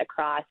 employees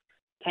across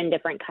 10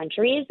 different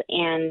countries.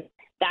 And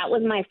that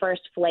was my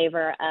first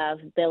flavor of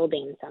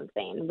building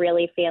something,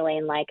 really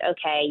feeling like,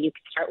 okay, you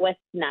start with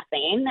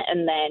nothing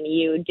and then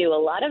you do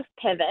a lot of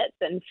pivots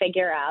and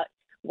figure out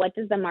what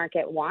does the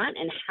market want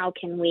and how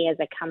can we as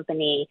a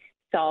company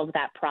solve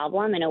that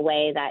problem in a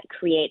way that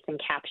creates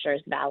and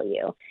captures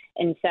value.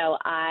 And so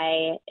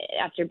I,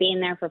 after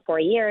being there for 4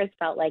 years,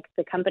 felt like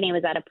the company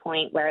was at a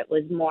point where it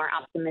was more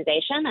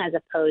optimization as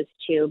opposed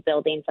to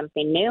building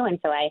something new. And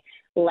so I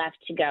left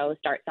to go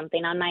start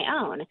something on my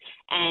own.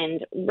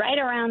 And right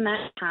around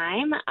that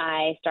time,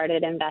 I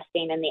started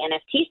investing in the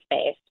NFT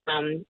space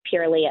from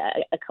purely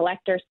a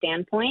collector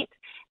standpoint.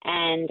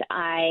 And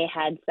I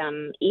had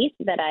some ETH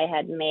that I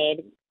had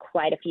made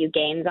quite a few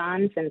gains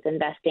on since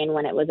investing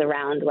when it was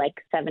around like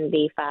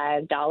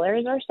 $75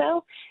 or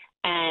so.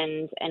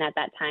 And at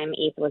that time,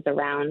 ETH was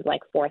around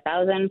like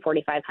 4,000,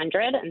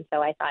 4,500. And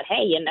so I thought,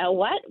 hey, you know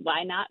what?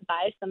 Why not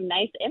buy some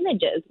nice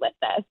images with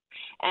this?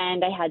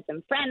 And I had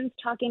some friends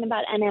talking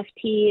about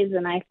NFTs,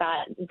 and I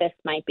thought this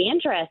might be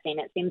interesting.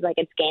 It seems like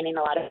it's gaining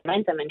a lot of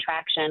momentum and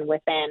traction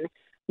within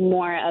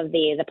more of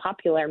the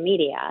popular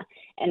media.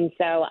 And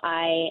so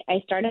I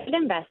started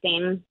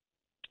investing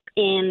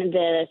in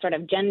the sort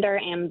of gender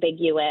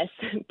ambiguous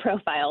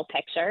profile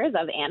pictures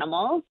of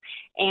animals.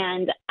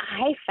 And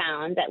I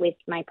found, at least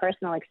my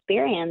personal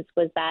experience,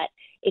 was that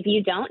if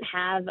you don't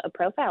have a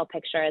profile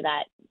picture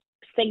that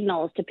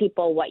signals to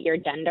people what your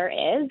gender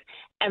is,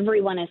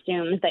 everyone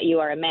assumes that you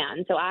are a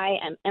man. So I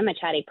am a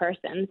chatty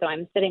person. So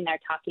I'm sitting there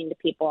talking to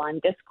people on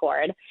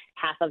Discord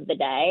half of the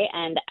day,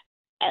 and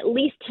at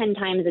least 10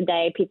 times a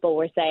day, people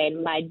were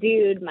saying, my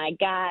dude, my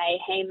guy,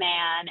 hey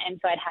man. And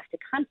so I'd have to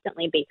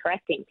constantly be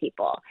correcting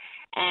people.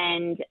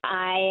 And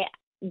I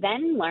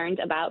then learned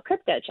about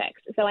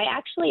CryptoChicks. So I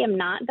actually am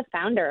not the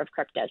founder of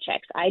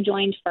CryptoChicks. I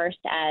joined first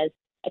as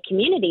a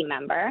community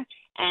member,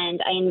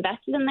 and I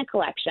invested in the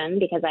collection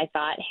because I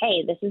thought,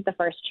 hey, this is the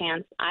first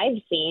chance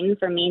I've seen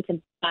for me to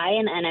buy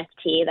an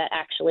NFT that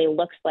actually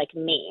looks like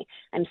me.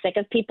 I'm sick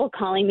of people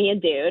calling me a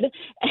dude,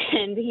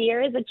 and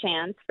here is a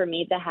chance for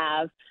me to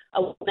have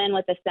a woman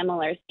with a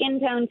similar skin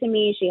tone to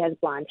me. She has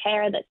blonde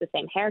hair that's the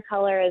same hair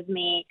color as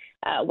me,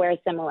 wears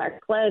similar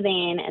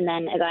clothing, and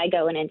then as I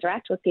go and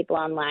interact with people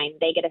online,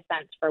 they get a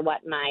sense for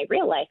what my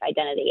real life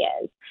identity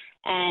is.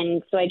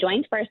 And so I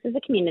joined first as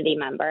a community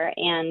member,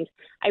 and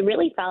I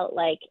really felt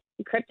like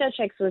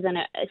CryptoChicks was in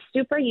a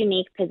super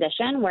unique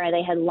position where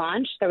they had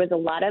launched. There was a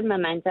lot of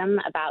momentum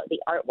about the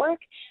artwork,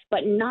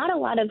 but not a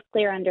lot of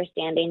clear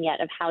understanding yet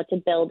of how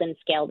to build and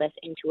scale this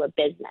into a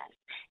business.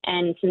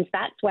 And since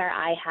that's where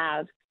I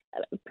have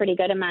a pretty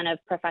good amount of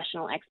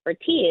professional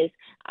expertise,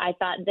 I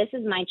thought this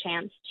is my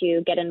chance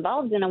to get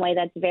involved in a way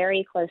that's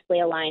very closely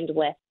aligned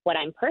with what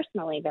I'm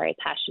personally very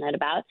passionate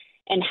about,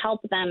 and help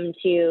them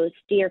to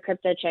steer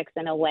CryptoChicks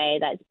in a way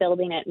that's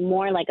building it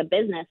more like a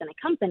business and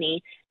a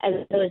company as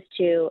opposed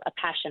to a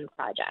passion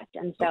project.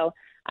 And so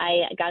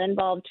I got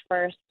involved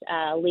first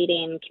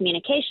leading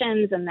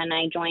communications, and then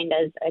I joined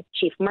as a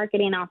chief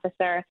marketing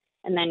officer.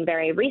 And then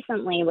very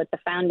recently, with the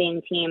founding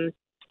team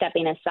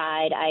stepping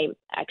aside, I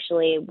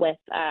actually, with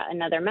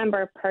another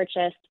member,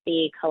 purchased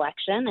the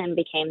collection and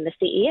became the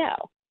CEO.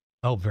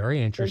 Oh,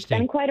 very interesting. It's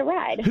been quite a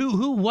ride.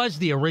 Who was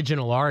the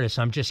original artist?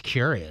 I'm just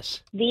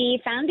curious. The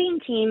founding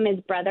team is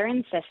brother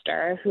and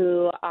sister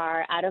who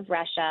are out of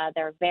Russia.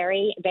 They're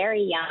very,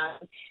 very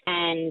young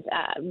and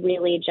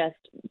really just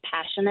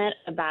passionate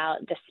about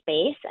the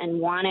space, and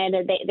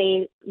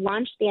they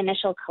launched the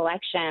initial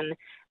collection,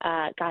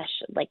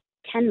 like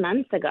 10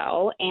 months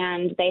ago,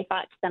 and they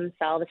thought to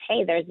themselves,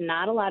 hey, there's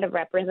not a lot of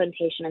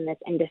representation in this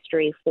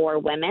industry for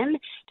women,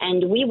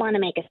 and we want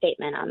to make a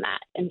statement on that.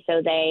 And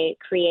so they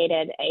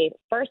created a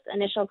first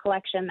initial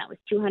collection that was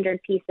 200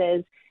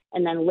 pieces,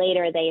 and then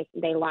later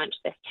they launched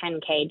this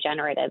 10K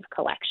generative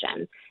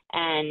collection.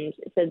 And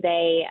so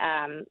they,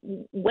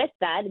 with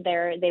that,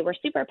 they were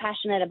super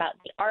passionate about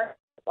the art,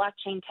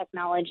 blockchain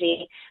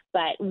technology,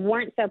 but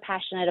weren't so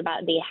passionate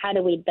about the how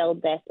do we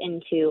build this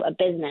into a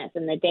business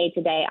and the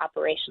day-to-day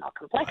operational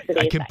complexities.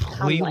 I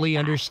completely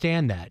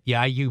understand that.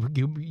 Yeah, you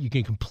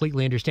can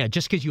completely understand.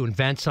 Just because you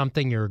invent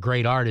something, you're a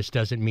great artist,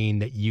 doesn't mean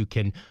that you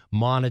can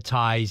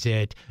monetize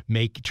it,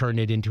 turn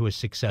it into a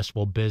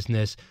successful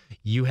business.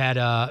 You had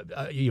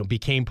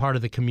became part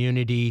of the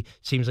community.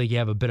 Seems like you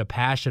have a bit of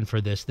passion for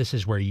this. This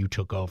is where you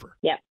took over.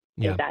 Yeah,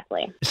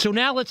 exactly. So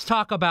now let's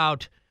talk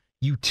about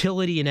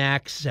utility and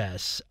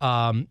access.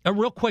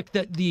 Real quick,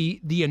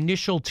 the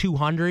initial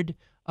 200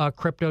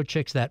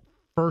 CryptoChicks, that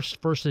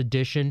first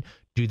edition,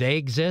 do they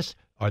exist?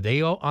 Are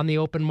they on the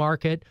open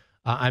market?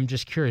 I'm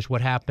just curious,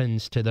 what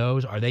happens to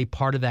those? Are they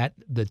part of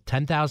the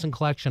 10,000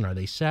 collection? Are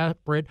they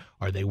separate?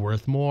 Are they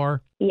worth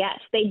more? Yes,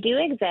 they do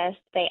exist.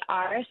 They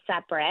are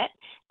separate.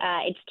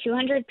 It's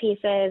 200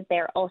 pieces.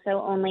 They're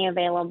also only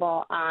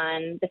available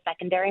on the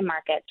secondary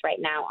markets right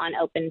now on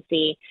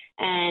OpenSea,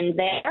 and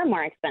they are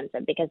more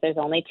expensive because there's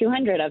only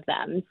 200 of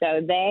them.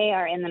 So they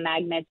are in the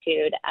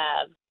magnitude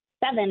of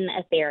 7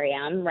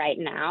 Ethereum right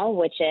now,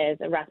 which is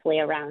roughly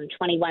around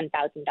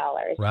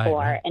 $21,000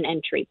 for an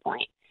entry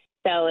point.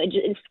 So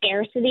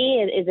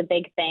scarcity is a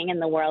big thing in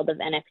the world of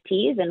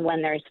NFTs, and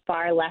when there's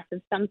far less of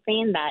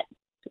something, that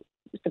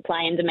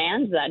supply and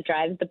demand, that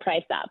drives the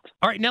price up.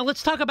 All right, now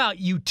let's talk about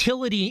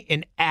utility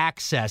and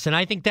access, and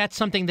I think that's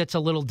something that's a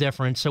little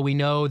different. So we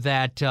know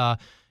that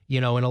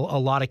in a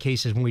lot of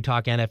cases when we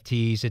talk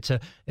NFTs,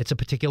 it's a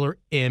particular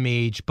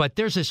image, but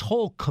there's this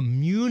whole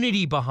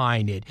community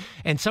behind it,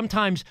 and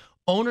sometimes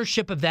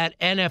ownership of that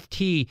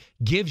NFT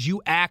gives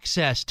you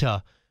access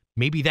to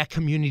maybe that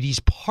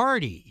community's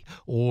party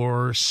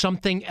or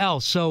something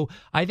else. So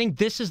I think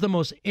this is the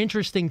most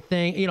interesting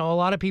thing. A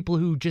lot of people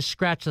who just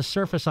scratch the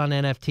surface on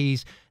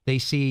NFTs, they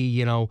see,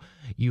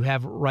 you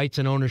have rights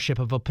and ownership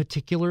of a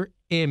particular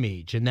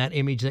image and that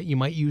image that you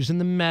might use in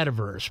the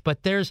metaverse.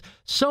 But there's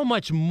so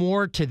much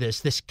more to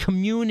this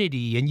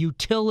community and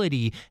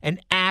utility and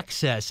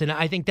access. And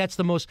I think that's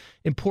the most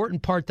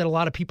important part that a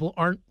lot of people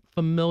aren't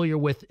familiar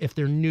with if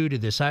they're new to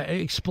this.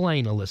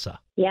 Explain, Alyssa.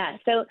 Yeah.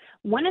 So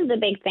one of the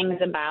big things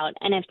about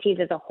NFTs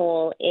as a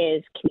whole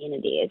is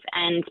communities,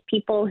 and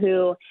people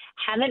who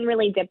haven't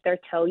really dipped their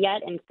toe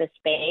yet into the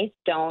space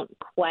don't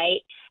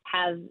quite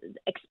have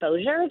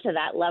exposure to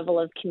that level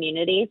of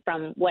community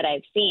from what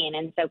I've seen.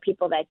 And so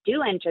people that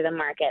do enter the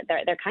market,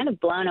 they're kind of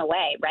blown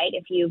away, right?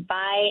 If you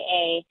buy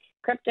a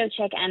Crypto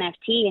Chick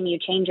NFT and you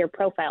change your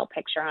profile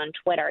picture on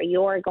Twitter,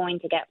 you're going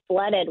to get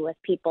flooded with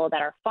people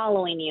that are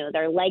following you.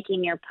 They're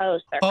liking your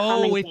posts. They're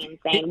commenting and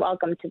saying,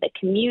 welcome to the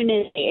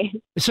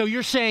community. So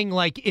you're saying,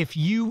 like, if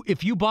you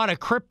bought a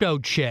Crypto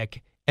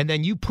Chick and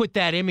then you put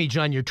that image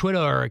on your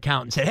Twitter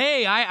account and said,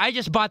 hey, I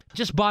just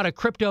bought a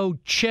Crypto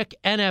Chick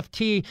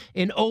NFT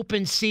in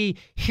OpenSea,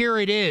 here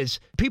it is,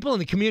 people in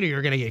the community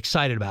are going to get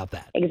excited about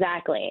that.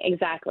 Exactly.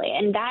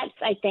 And that's,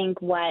 I think,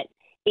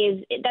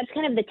 that's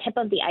kind of the tip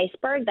of the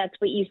iceberg. That's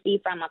what you see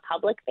from a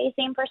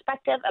public-facing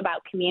perspective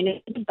about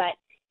community, but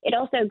it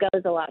also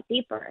goes a lot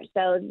deeper.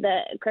 So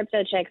the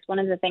Crypto Chicks, one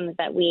of the things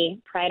that we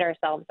pride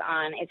ourselves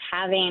on is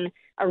having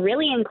a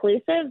really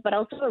inclusive, but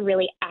also a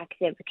really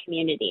active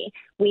community.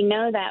 We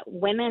know that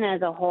women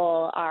as a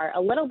whole are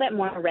a little bit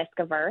more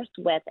risk-averse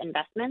with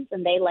investments,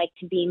 and they like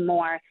to be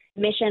more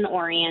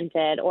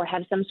mission-oriented or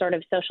have some sort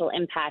of social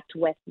impact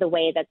with the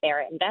way that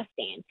they're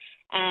investing.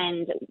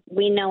 And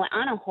we know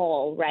on a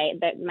whole, right,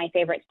 that my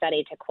favorite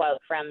study to quote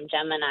from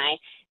Gemini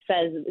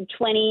says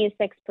 26%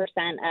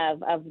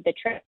 of the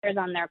traders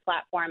on their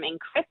platform in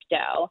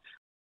crypto,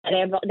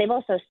 they've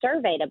also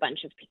surveyed a bunch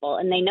of people,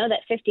 and they know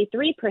that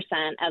 53%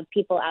 of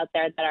people out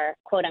there that are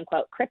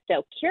quote-unquote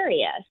crypto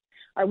curious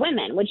are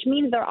women, which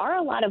means there are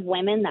a lot of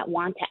women that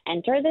want to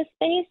enter this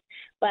space,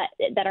 but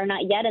that are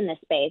not yet in this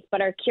space,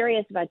 but are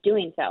curious about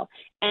doing so.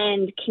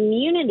 And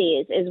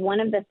communities is one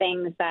of the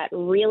things that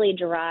really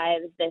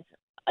drives this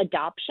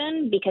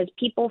adoption, because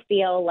people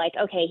feel like,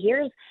 okay,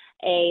 here's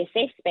a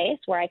safe space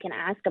where I can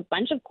ask a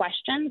bunch of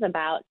questions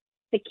about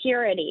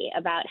security,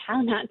 about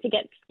how not to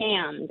get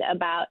scammed,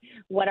 about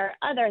what are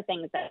other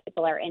things that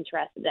people are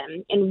interested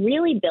in, and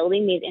really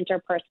building these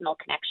interpersonal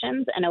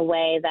connections in a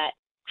way that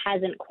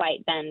hasn't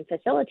quite been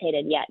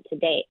facilitated yet to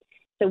date.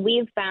 So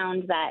we've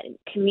found that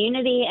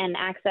community and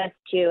access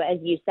to, as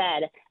you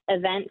said,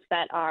 events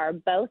that are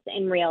both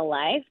in real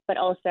life, but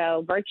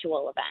also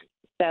virtual events.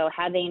 So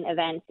having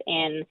events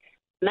in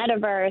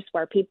metaverse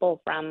where people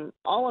from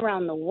all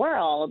around the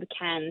world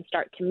can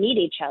start to meet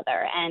each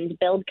other and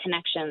build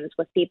connections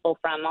with people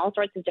from all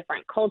sorts of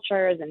different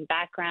cultures and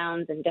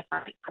backgrounds and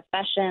different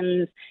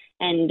professions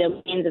and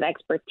domains of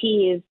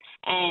expertise.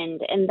 And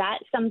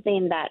that's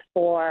something that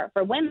for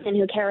women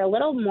who care a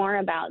little more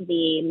about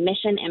the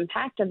mission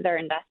impact of their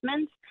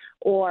investments,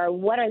 or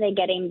what are they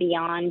getting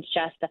beyond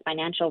just the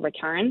financial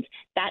returns,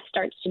 that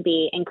starts to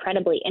be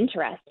incredibly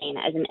interesting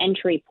as an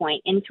entry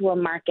point into a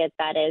market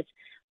that is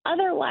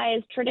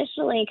otherwise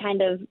traditionally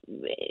kind of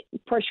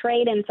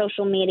portrayed in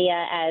social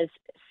media as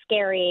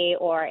scary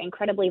or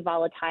incredibly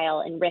volatile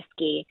and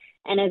risky.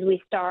 And as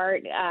we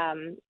start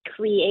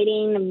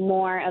creating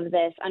more of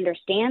this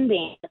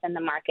understanding within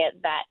the market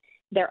that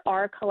there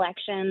are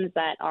collections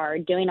that are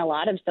doing a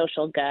lot of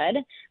social good,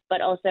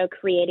 but also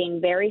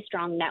creating very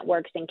strong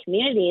networks and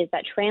communities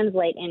that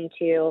translate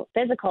into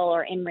physical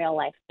or in real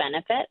life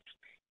benefits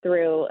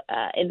through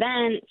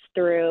events,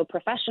 through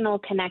professional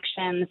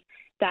connections,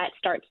 that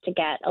starts to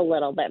get a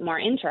little bit more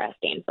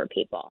interesting for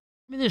people.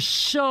 I mean, there's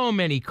so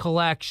many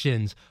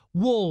collections,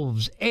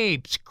 wolves,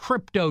 apes,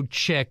 Crypto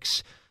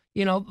Chicks,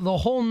 the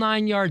whole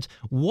 9 yards.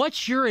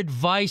 What's your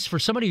advice for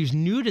somebody who's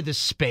new to the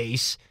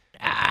space,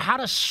 how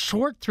to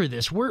sort through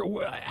this?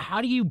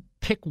 How do you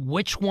pick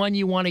which one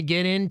you want to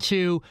get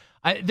into?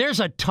 There's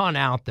a ton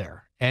out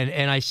there,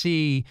 and I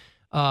see,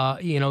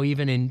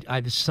 even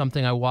in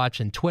something I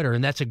watch in Twitter,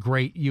 and that's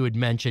you had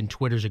mentioned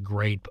Twitter's a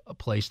great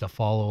place to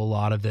follow a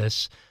lot of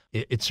this.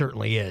 It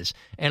certainly is.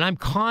 And I'm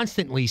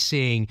constantly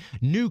seeing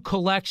new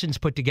collections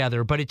put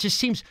together, but it just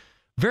seems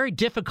very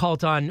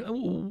difficult on,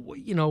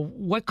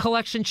 what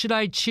collection should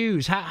I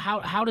choose?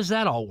 How does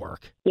that all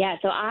work? Yeah,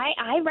 so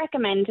I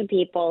recommend to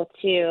people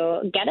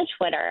to get a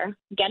Twitter,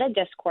 get a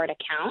Discord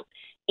account,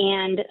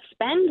 and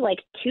spend like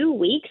 2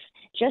 weeks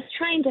just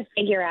trying to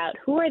figure out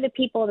who are the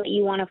people that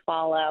you want to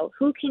follow,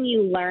 who can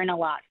you learn a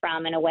lot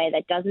from in a way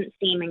that doesn't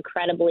seem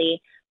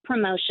incredibly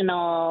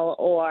promotional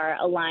or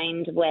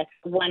aligned with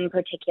one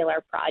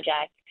particular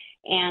project,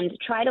 and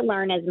try to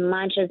learn as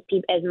much as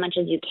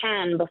you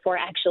can before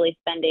actually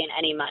spending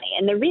any money.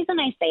 And the reason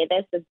I say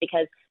this is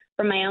because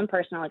from my own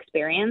personal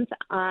experience,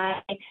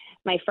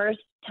 my first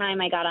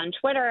time I got on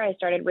Twitter, I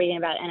started reading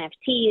about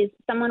NFTs.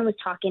 Someone was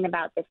talking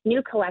about this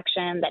new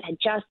collection that had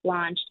just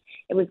launched.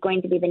 It was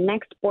going to be the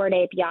next Bored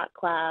Ape Yacht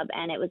Club,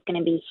 and it was going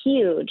to be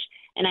huge.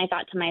 And I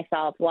thought to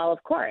myself, well,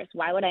 of course,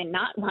 why would I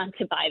not want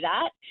to buy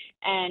that?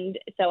 And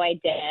so I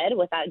did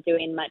without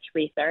doing much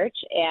research.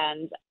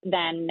 And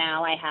then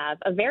now I have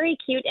a very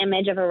cute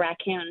image of a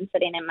raccoon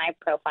sitting in my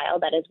profile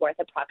that is worth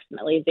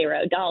approximately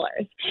 $0.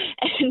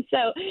 And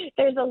so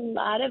there's a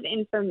lot of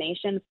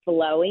information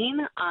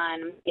flowing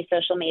on the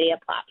social media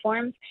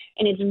platforms.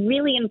 And it's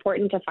really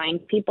important to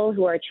find people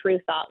who are true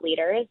thought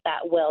leaders that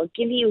will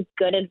give you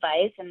good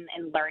advice and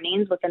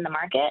learnings within the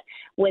market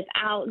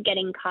without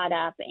getting caught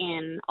up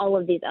in all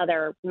of these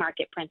other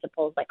market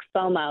principles like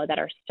FOMO that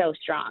are so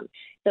strong.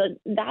 So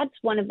that's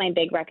one of my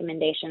big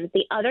recommendations.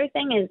 The other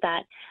thing is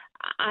that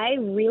I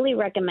really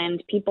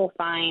recommend people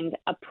find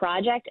a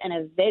project and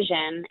a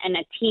vision and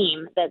a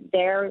team that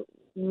they're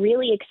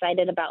really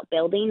excited about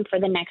building for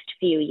the next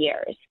few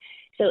years.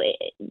 So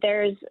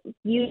there's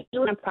usually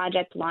when a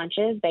project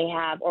launches, they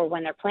have, or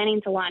when they're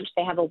planning to launch,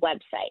 they have a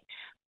website.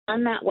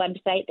 On that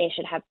website, they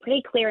should have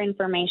pretty clear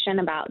information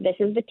about this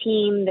is the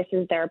team, this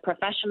is their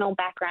professional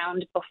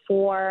background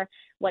before,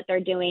 what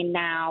they're doing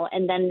now,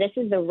 and then this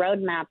is the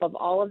roadmap of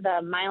all of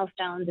the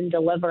milestones and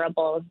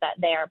deliverables that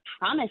they are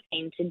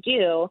promising to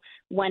do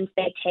once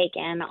they take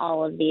in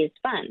all of these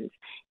funds.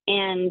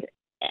 And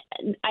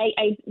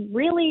I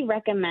really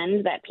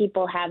recommend that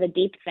people have a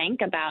deep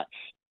think about,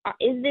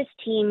 is this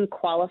team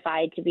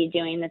qualified to be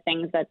doing the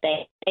things that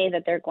they say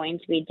that they're going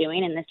to be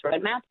doing in this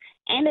roadmap?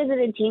 And is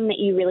it a team that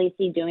you really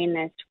see doing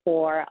this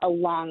for a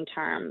long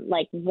term,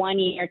 like 1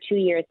 year, 2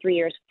 years, 3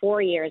 years,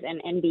 4 years,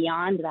 and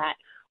beyond that?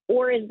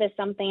 Or is this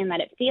something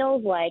that it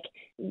feels like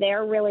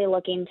they're really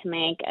looking to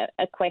make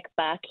a quick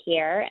buck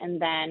here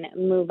and then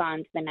move on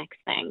to the next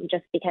thing?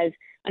 Just because,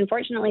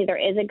 unfortunately, there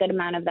is a good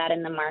amount of that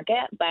in the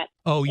market. But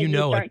if you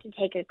start to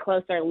take a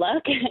closer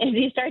look,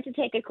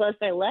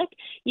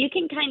 you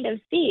can kind of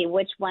see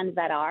which ones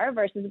that are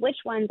versus which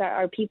ones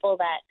are people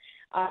that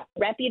are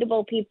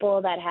reputable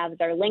people that have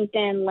their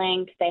LinkedIn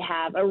linked. They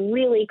have a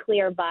really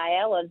clear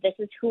bio of this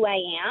is who I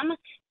am,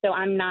 so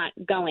I'm not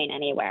going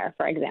anywhere,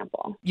 for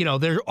example. You know,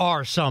 there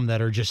are some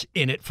that are just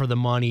in it for the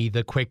money,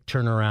 the quick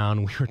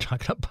turnaround. We were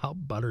talking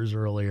about Butters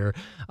earlier.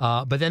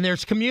 But then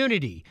there's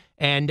community.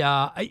 And,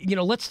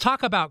 let's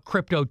talk about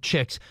Crypto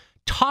Chicks.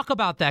 Talk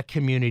about that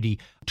community.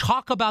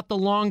 Talk about the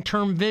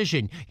long-term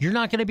vision. You're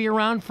not going to be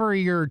around for a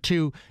year or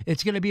two.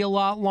 It's going to be a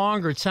lot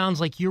longer. It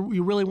sounds like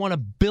you really want to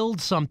build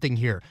something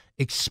here.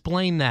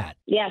 Explain that.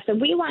 Yeah, so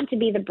we want to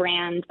be the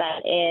brand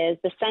that is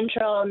the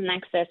central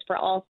nexus for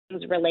all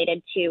things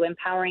related to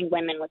empowering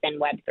women within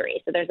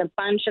Web3. So there's a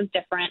bunch of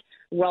different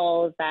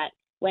roles that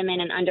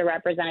women and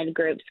underrepresented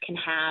groups can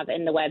have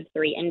in the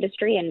Web3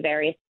 industry in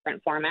various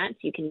different formats.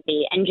 You can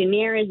be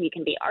engineers, you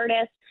can be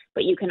artists,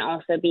 but you can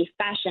also be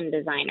fashion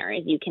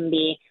designers, you can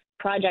be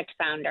project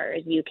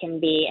founders, you can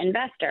be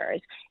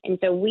investors. And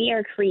so we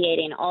are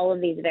creating all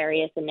of these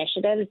various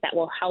initiatives that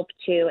will help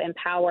to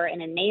empower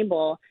and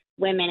enable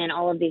women in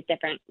all of these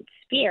different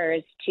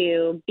spheres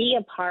to be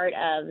a part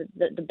of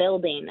the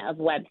building of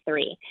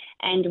Web3.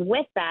 And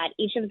with that,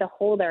 each of the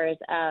holders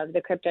of the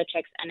Crypto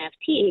Chicks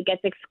NFT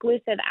gets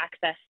exclusive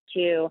access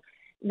to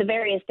the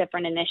various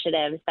different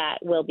initiatives that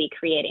we'll be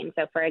creating.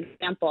 So, for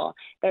example,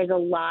 there's a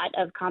lot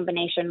of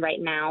combination right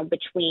now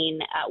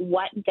between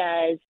what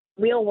does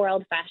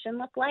real-world fashion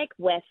look like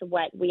with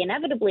what we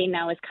inevitably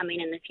know is coming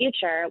in the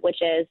future, which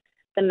is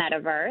the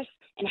metaverse,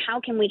 and how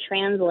can we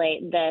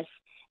translate this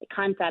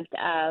concept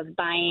of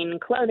buying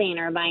clothing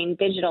or buying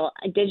digital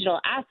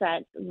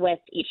assets with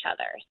each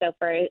other. So,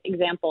 for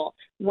example,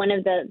 one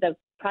of the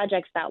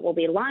projects that we'll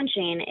be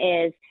launching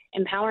is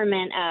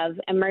empowerment of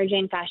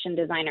emerging fashion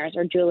designers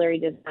or jewelry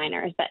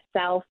designers that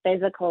sell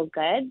physical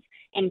goods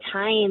and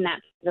tying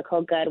that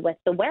physical good with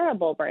the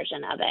wearable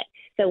version of it.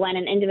 So when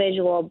an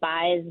individual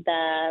buys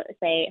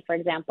say, for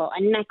example,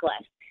 a necklace,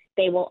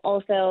 they will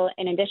also,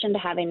 in addition to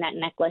having that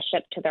necklace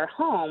shipped to their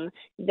home,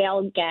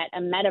 they'll get a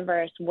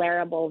metaverse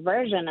wearable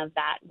version of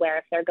that, where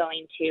if they're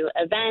going to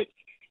events,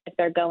 if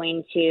they're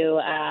going to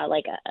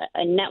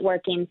a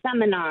networking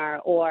seminar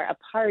or a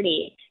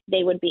party,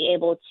 they would be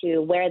able to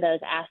wear those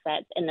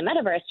assets in the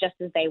metaverse just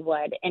as they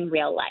would in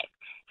real life.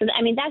 So,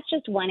 that's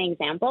just one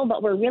example,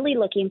 but we're really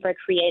looking for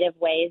creative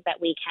ways that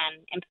we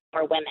can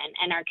empower women.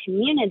 And our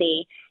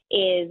community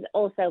is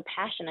also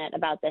passionate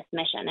about this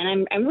mission.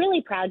 And I'm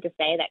really proud to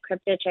say that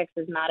Crypto Chicks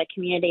is not a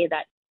community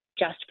that's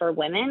just for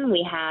women.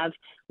 We have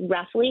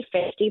roughly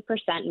 50%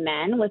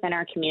 men within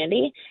our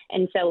community.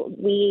 And so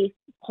we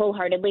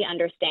wholeheartedly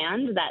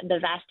understand that the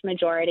vast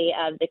majority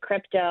of the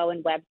crypto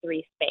and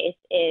Web3 space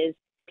is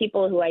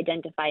people who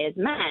identify as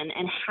men,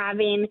 and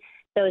having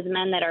those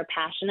men that are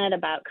passionate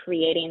about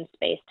creating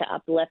space to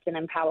uplift and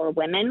empower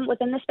women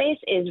within the space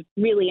is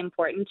really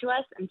important to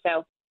us. And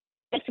so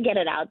just to get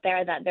it out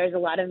there that there's a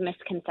lot of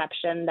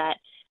misconception that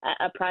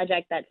a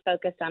project that's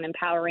focused on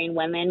empowering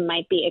women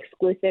might be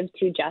exclusive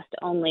to just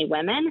only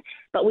women,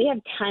 but we have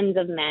tons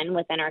of men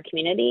within our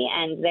community,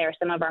 and they're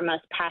some of our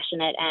most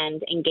passionate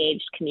and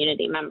engaged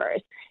community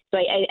members. So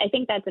I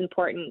think that's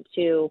important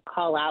to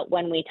call out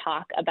when we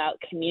talk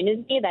about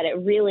community, that it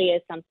really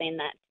is something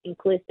that's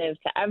inclusive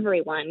to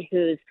everyone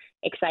who's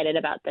excited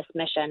about this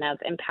mission of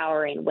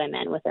empowering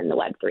women within the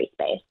Web3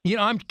 space. You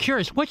know, I'm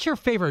curious, what's your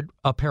favorite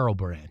apparel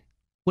brand?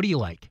 What do you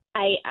like?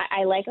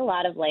 I like a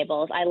lot of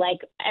labels. I like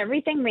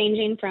everything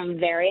ranging from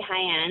very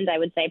high end. I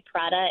would say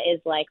Prada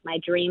is like my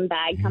dream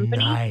bag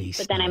company. Nice,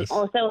 but then nice. I'm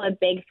also a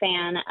big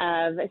fan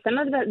of some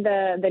of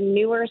the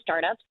newer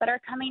startups that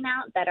are coming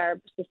out that are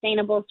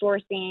sustainable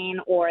sourcing,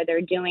 or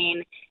they're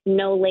doing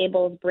no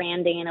labels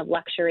branding of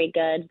luxury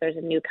goods. There's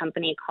a new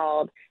company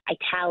called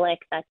Italic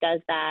that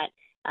does that.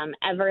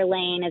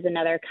 Everlane is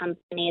another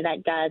company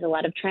that does a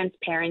lot of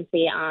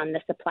transparency on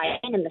the supply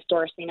chain and the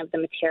sourcing of the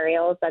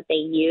materials that they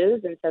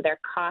use. And so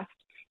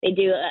they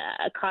do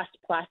a cost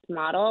plus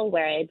model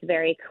where it's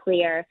very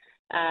clear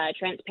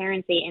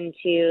transparency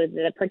into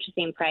the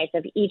purchasing price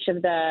of each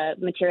of the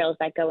materials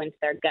that go into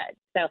their goods.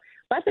 So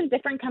lots of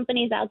different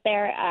companies out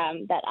there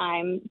that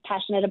I'm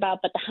passionate about,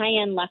 but the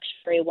high-end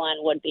luxury one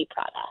would be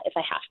Prada if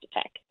I have to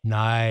pick.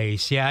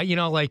 Nice. Yeah, you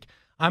know, like,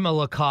 I'm a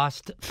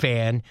Lacoste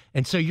fan,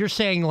 and so you're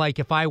saying, like,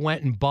 if I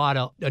went and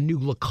bought a new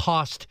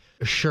Lacoste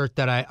shirt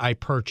that I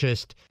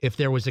purchased, if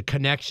there was a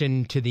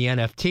connection to the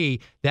NFT,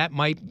 that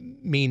might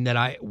mean that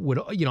I would,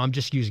 you know, I'm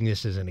just using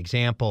this as an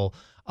example,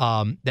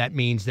 that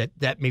means that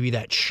maybe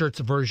that shirt's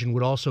version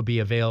would also be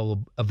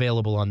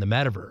available on the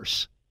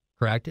metaverse,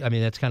 correct? I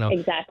mean, that's kind of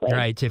exactly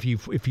right. If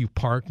you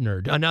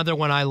partnered. Another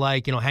one I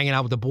like, you know, hanging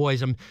out with the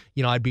boys,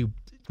 I'd be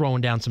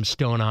throwing down some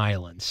Stone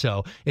Island.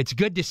 So it's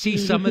good to see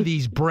some of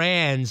these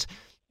brands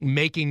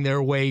making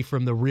their way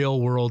from the real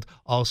world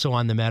also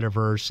on the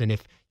metaverse. And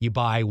if you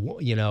buy,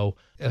 you know,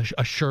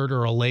 a shirt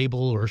or a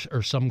label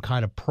or some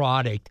kind of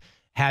product,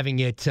 having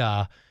it,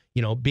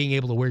 you know, being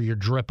able to wear your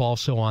drip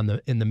also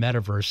in the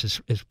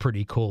metaverse is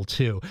pretty cool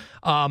too.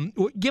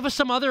 Give us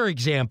some other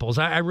examples.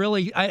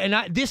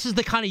 This is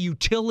the kind of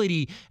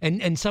utility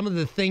and some of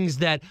the things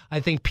that I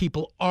think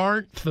people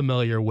aren't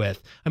familiar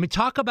with. I mean,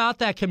 talk about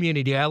that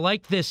community. I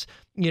like this,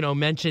 you know,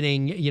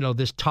 mentioning, you know,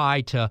 this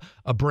tie to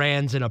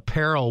brands and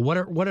apparel.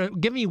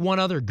 Give me one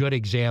other good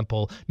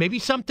example, maybe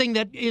something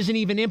that isn't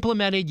even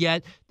implemented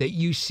yet that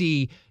you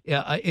see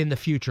in the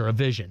future, a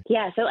vision.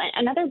 Yeah. So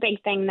another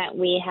big thing that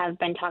we have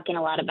been talking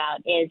a lot about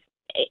is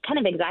kind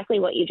of exactly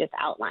what you just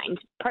outlined: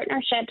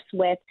 partnerships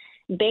with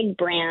big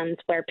brands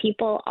where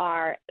people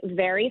are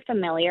very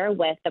familiar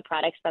with the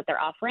products that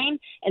they're offering,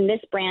 and this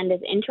brand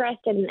is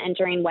interested in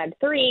entering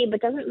Web3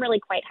 but doesn't really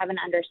quite have an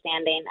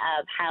understanding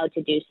of how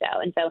to do so.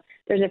 And so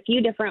there's a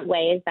few different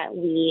ways that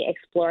we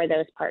explore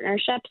those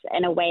partnerships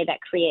in a way that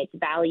creates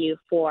value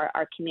for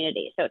our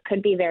community. So it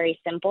could be very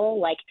simple,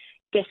 like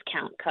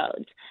discount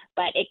codes,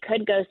 but it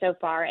could go so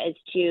far as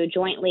to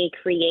jointly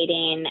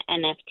creating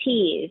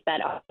NFTs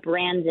that are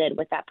branded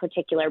with that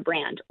particular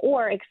brand,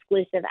 or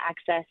exclusive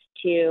access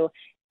to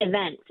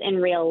events in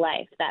real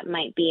life that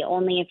might be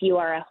only if you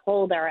are a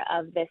holder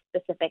of this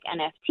specific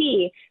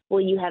NFT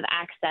will you have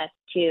access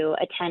to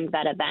attend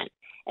that event.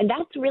 And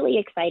that's really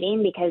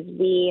exciting because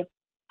we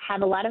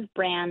have a lot of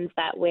brands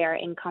that we're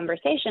in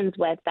conversations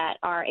with that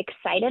are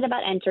excited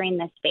about entering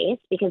this space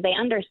because they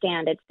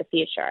understand it's the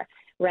future.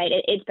 Right.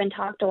 It's been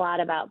talked a lot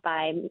about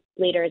by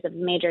leaders of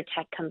major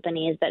tech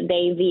companies that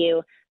they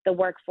view the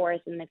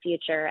workforce in the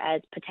future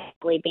as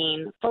potentially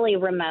being fully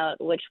remote,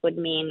 which would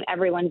mean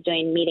everyone's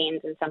doing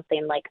meetings in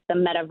something like the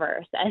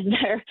metaverse as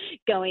they're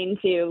going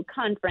to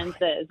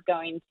conferences,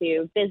 going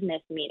to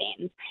business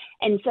meetings.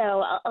 And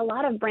so a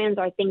lot of brands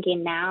are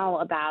thinking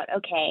now about,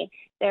 okay,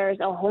 there's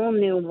a whole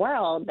new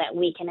world that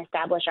we can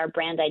establish our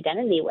brand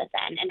identity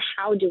within, and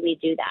how do we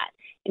do that?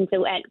 And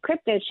so at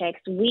Crypto Chicks,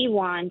 we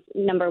want,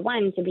 number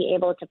one, to be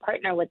able to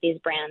partner with these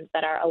brands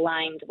that are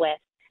aligned with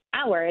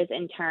ours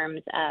in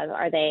terms of,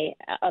 are they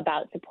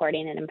about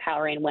supporting and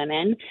empowering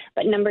women?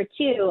 But number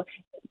two,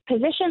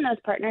 position those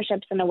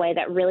partnerships in a way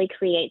that really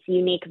creates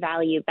unique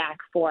value back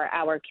for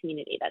our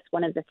community. That's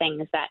one of the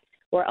things that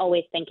we're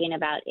always thinking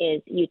about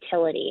is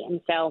utility.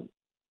 And so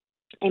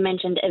I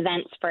mentioned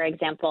events, for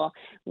example.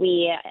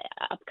 We,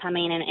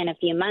 upcoming in a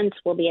few months,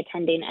 will be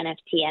attending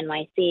NFT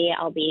NYC.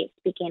 I'll be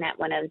speaking at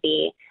one of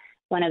the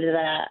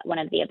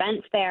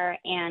events there,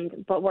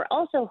 but we're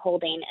also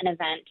holding an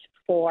event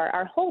for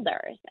our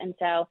holders. And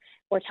so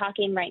we're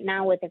talking right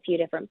now with a few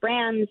different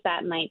brands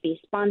that might be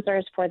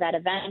sponsors for that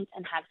event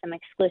and have some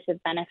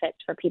exclusive benefits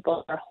for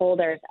people who are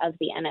holders of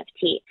the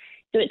NFT.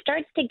 So it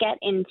starts to get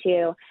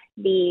into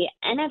the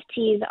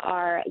NFTs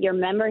are your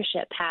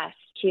membership pass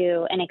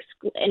to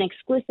an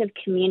exclusive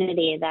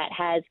community that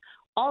has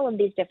all of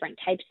these different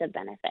types of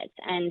benefits.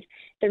 And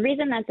the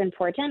reason that's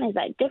important is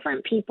that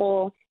different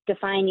people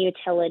define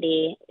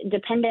utility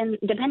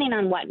depending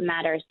on what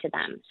matters to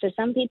them. So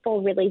some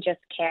people really just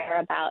care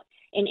about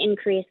an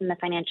increase in the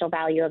financial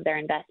value of their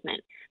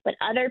investment, but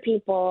other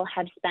people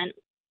have spent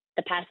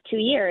the past 2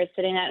 years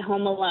sitting at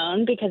home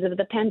alone because of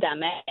the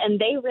pandemic, and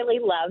they really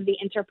love the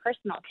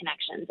interpersonal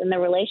connections and the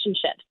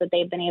relationships that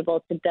they've been able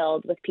to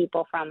build with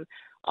people from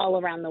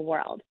all around the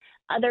world.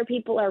 Other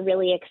people are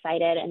really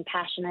excited and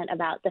passionate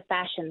about the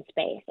fashion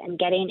space and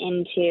getting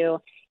into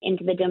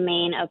the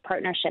domain of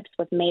partnerships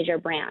with major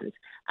brands.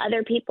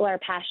 Other people are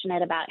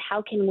passionate about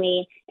how can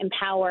we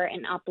empower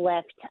and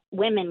uplift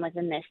women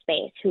within this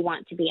space who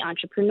want to be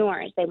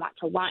entrepreneurs. They want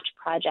to launch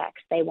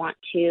projects. They want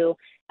to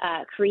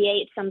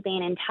create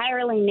something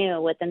entirely new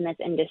within this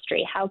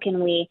industry. How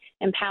can we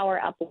empower,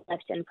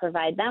 uplift, and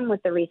provide them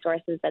with the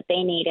resources that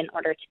they need in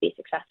order to be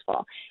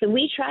successful? So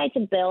we try to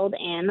build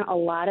in a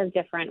lot of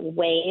different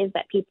ways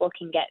that people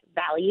can get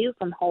value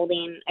from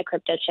holding a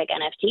CryptoChick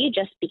NFT,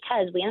 just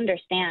because we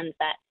understand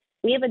that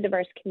we have a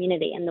diverse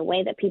community, and the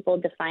way that people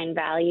define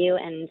value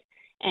and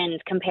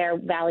compare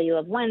value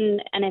of one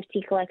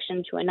NFT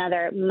collection to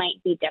another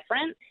might be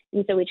different.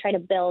 And so we try to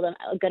build a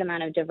good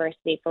amount of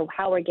diversity for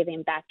how we're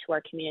giving back to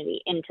our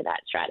community into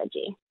that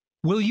strategy.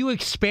 Will you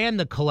expand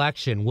the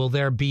collection? Will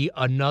there be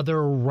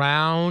another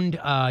round? The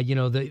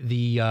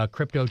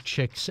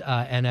CryptoChicks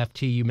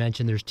NFT you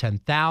mentioned, there's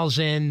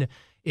 10,000.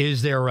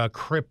 Is there a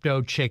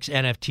CryptoChicks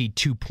NFT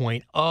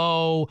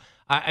 2.0?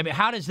 I mean,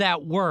 how does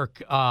that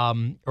work?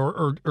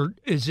 Or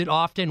is it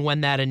often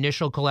when that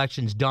initial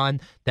collection's done,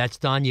 that's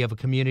done, you have a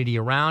community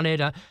around it?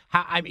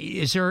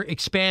 Is there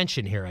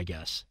expansion here, I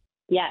guess?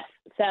 Yes.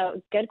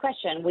 So good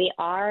question. We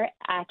are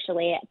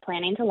actually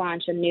planning to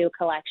launch a new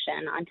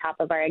collection on top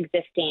of our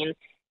existing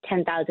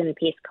 10,000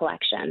 piece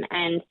collection.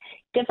 And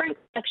different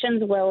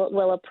collections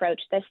will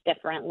approach this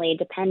differently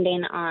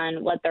depending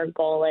on what their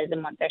goal is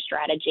and what their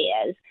strategy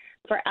is.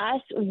 For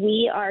us,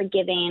 we're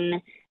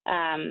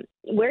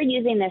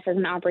using this as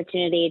an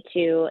opportunity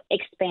to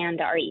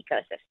expand our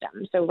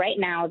ecosystem. So right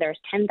now there's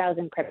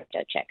 10,000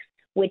 CryptoChicks,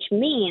 which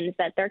means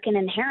that there can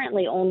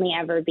inherently only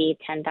ever be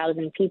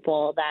 10,000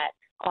 people that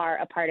are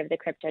a part of the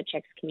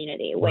CryptoChicks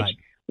community, which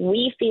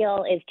we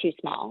feel is too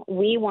small.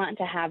 We want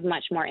to have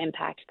much more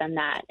impact than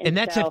that. And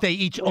that's if they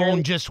each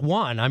own just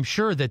one. I'm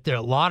sure that there are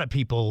a lot of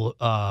people,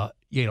 a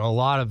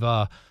lot of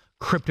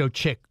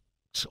CryptoChicks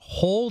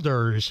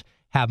holders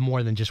have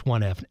more than just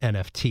one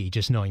NFT,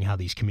 just knowing how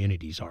these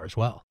communities are as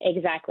well.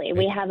 Exactly.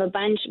 We have a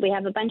bunch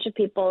of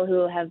people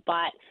who have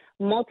bought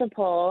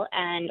multiple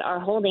and are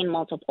holding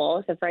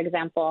multiple. So, for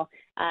example,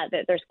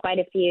 there's quite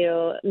a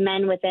few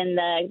men within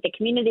the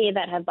community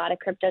that have bought a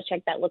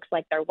CryptoChick that looks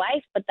like their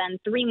wife, but then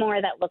 3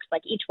 more that looks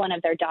like each one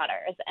of their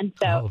daughters. And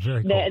so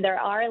there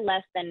are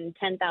less than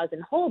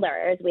 10,000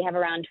 holders. We have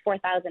around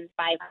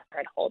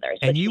 4,500 holders.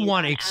 And you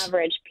want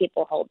average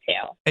people hold too.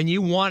 And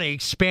you want to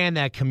expand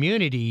that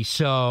community,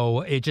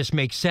 so it just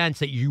makes sense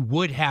that you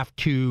would have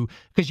to,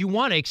 because you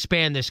want to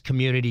expand this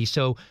community.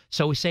 So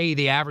say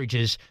the average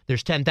is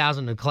there's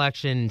 10,000 in the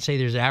collection. Say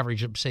there's an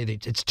average of say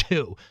that it's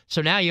 2.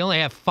 So now you only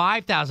have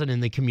 5,000 in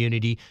the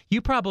community.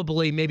 You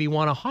probably maybe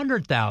want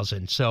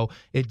 100,000. So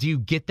do you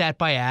get that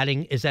by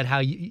adding? Is that how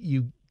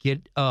you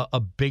get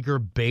a bigger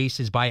base,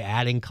 is by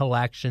adding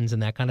collections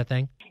and that kind of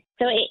thing?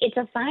 So it's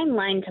a fine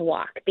line to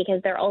walk,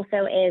 because there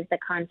also is the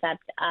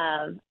concept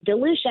of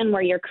dilution,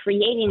 where you're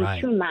creating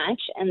too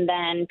much and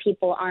then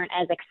people aren't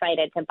as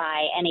excited to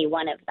buy any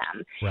one of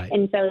them. Right.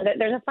 And so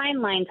there's a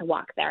fine line to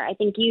walk there. I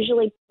think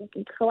usually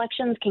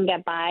collections can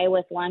get by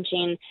with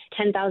launching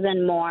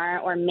 10,000 more,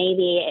 or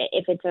maybe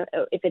if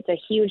it's a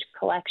huge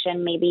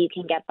collection, maybe you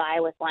can get by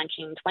with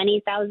launching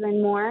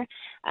 20,000 more.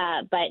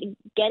 But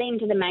getting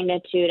to the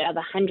magnitude of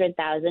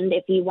 100,000,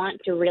 if you want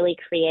to really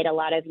create a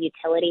lot of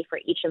utility for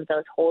each of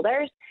those holders,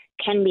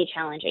 can be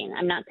challenging.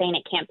 I'm not saying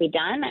it can't be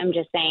done. I'm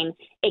just saying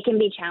it can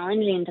be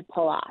challenging to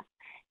pull off.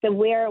 So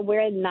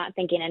we're not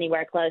thinking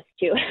anywhere close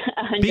to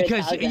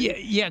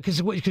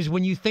 100,000. Because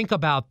when you think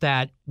about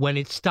that, when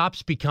it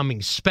stops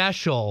becoming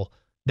special,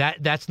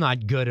 that's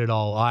not good at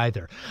all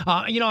either.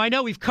 I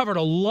know we've covered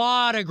a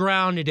lot of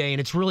ground today,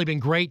 and it's really been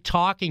great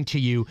talking to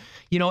you.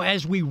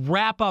 As we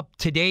wrap up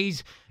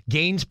today's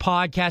Gains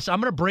podcast,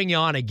 I'm going to bring you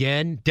on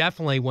again,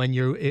 definitely when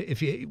you're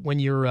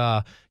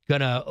going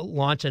to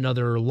launch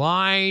another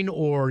line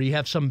or you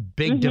have some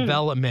big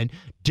development.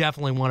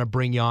 Definitely want to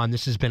bring you on.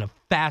 This has been a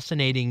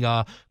fascinating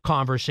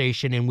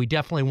conversation, and we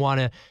definitely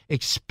want to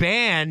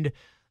expand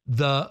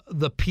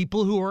the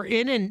people who are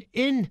into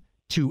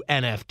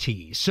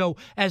NFTs. So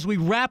as we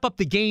wrap up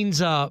the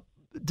Gains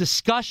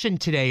discussion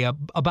today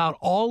about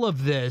all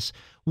of this,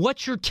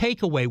 what's your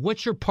takeaway?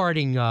 What's your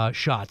parting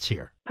shots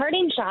here?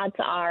 Parting shots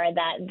are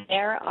that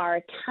there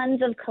are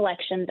tons of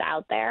collections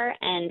out there,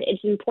 and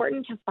it's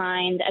important to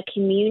find a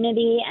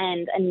community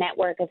and a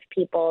network of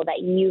people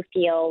that you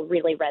feel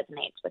really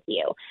resonates with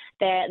you.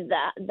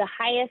 The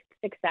highest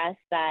success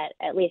that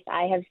at least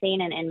I have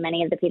seen, and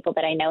many of the people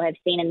that I know have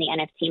seen in the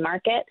NFT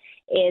market,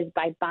 is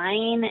by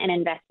buying and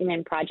investing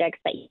in projects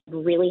that you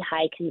have really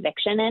high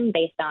conviction in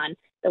based on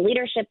the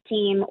leadership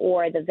team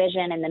or the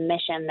vision and the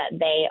mission that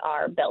they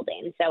are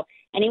building. So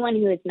anyone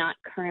who is not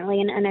currently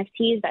in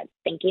NFTs that's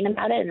thinking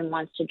about it and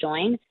wants to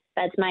join,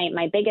 that's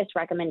my biggest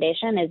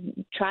recommendation, is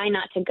try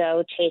not to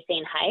go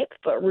chasing hype,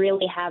 but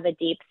really have a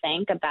deep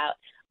think about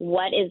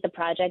what is the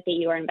project that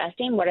you are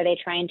investing? What are they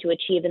trying to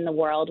achieve in the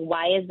world?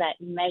 Why is that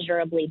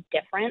measurably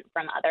different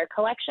from other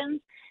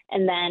collections?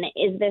 And then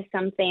is this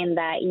something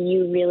that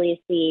you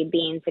really see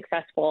being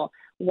successful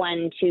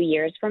 1-2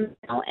 years from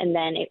now? And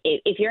then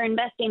if you're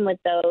investing with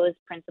those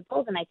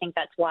principles, and I think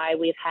that's why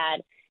we've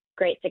had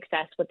great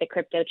success with the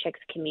Crypto Chicks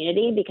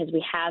community, because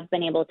we have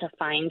been able to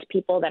find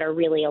people that are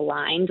really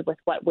aligned with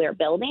what we're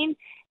building.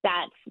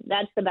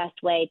 That's the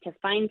best way to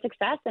find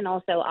success and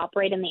also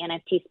operate in the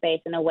NFT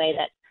space in a way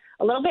that's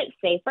a little bit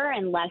safer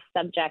and less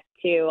subject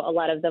to a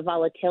lot of the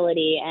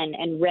volatility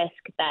and risk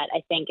that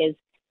I think is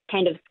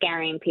kind of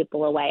scaring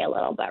people away a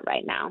little bit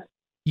right now.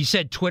 You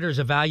said Twitter's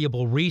a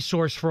valuable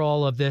resource for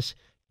all of this.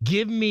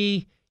 Give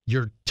me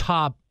your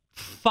top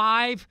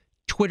 5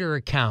 Twitter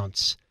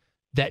accounts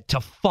that to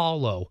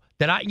follow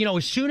that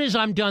as soon as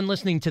I'm done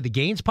listening to the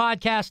Gains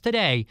podcast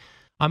today,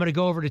 I'm going to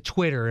go over to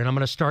Twitter and I'm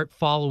going to start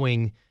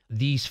following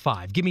these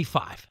 5. Give me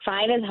 5.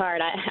 5 is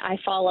hard. I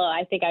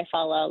think I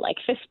follow like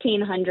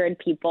 1,500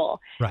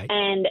 people. Right.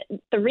 And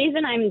the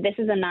reason this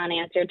is a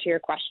non-answer to your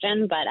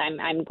question, but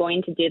I'm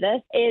going to do this,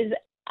 is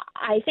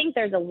I think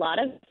there's a lot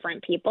of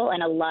different people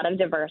and a lot of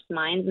diverse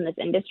minds in this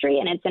industry,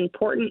 and it's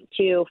important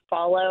to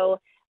follow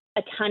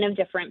a ton of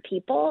different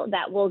people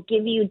that will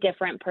give you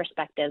different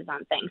perspectives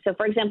on things. So,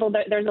 for example,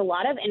 there's a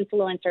lot of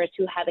influencers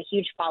who have a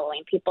huge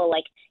following, people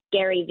like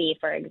Gary Vee,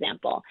 for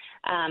example.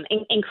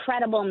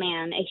 Incredible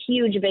man, a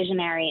huge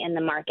visionary in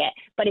the market.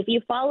 But if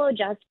you follow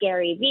just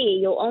Gary Vee,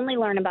 you'll only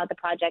learn about the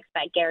projects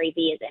that Gary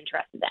Vee is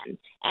interested in.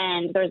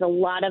 And there's a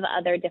lot of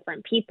other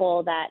different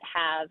people that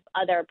have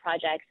other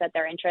projects that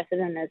they're interested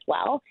in as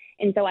well.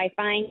 And so I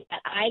find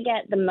that I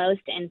get the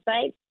most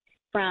insights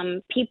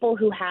from people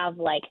who have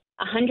like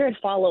 100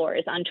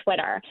 followers on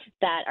Twitter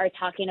that are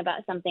talking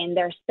about something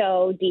they're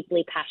so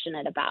deeply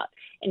passionate about.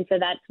 And so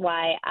that's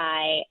why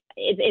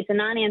it's a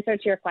non-answer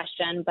to your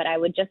question, but I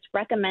would just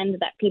recommend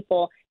that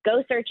people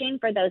go searching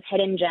for those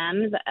hidden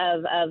gems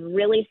of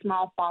really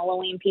small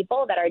following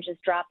people that are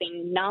just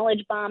dropping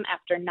knowledge bomb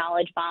after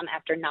knowledge bomb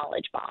after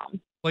knowledge bomb.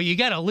 Well, you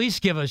got to at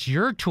least give us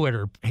your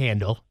Twitter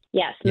handle.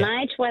 Yes, yeah.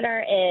 My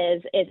Twitter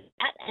is at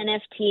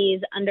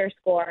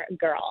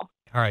NFTs_girl.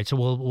 All right, so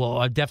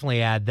we'll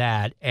definitely add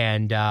that.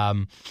 And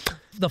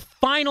the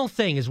final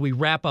thing as we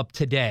wrap up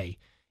today,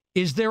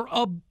 is there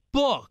a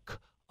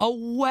book, a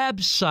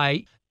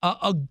website,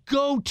 a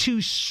go-to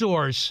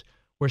source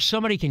where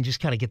somebody can just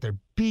kind of get their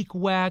beak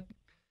wet,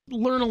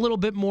 learn a little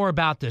bit more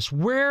about this?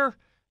 Where,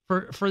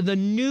 for the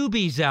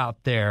newbies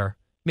out there,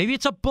 maybe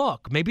it's a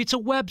book, maybe it's a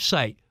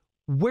website,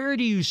 where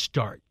do you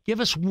start? Give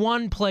us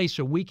one place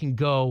where we can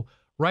go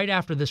right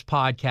after this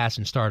podcast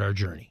and start our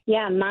journey.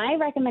 Yeah, my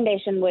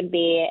recommendation would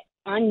be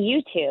on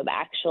YouTube,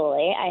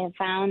 actually. I have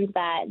found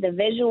that the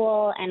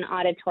visual and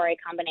auditory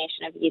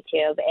combination of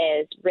YouTube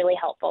is really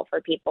helpful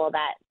for people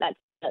that's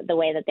the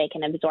way that they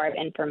can absorb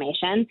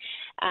information.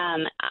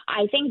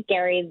 I think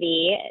Gary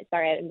Vee,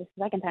 sorry, this is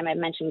the second time I've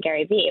mentioned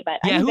Gary Vee, but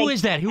yeah, who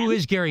is that? Who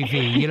is Gary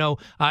Vee?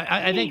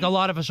 I think a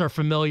lot of us are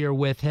familiar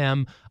with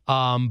him,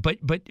 but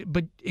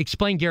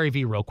explain Gary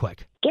Vee real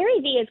quick.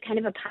 Gary Vee is kind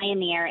of a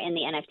pioneer in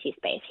the NFT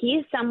space.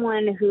 He's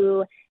someone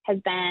who has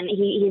been,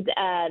 he's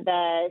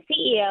the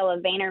CEO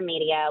of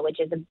VaynerMedia, which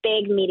is a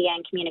big media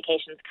and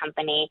communications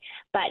company,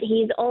 but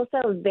he's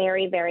also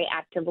very, very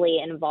actively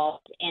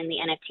involved in the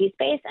NFT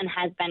space and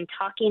has been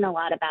talking a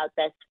lot about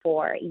this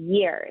for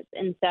years.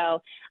 And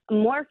so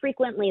more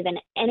frequently than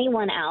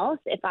anyone else,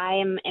 if I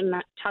am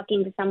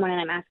talking to someone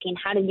and I'm asking,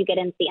 how did you get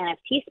into the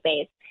NFT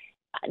space?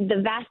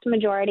 The vast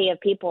majority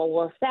of people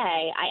will say,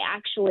 I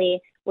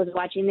actually was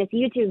watching this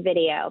YouTube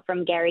video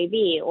from Gary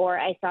Vee, or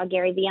I saw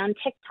Gary Vee on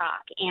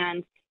TikTok,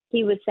 and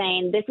he was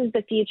saying, this is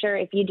the future.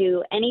 If you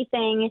do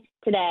anything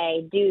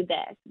today, do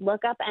this.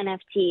 Look up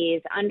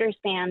NFTs,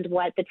 understand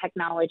what the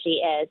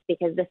technology is,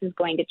 because this is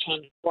going to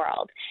change the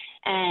world.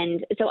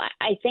 And so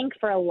I think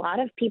for a lot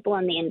of people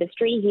in the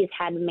industry, he's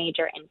had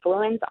major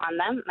influence on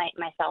them,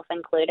 myself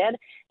included.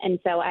 And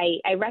so I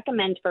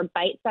recommend for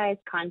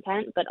bite-sized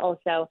content, but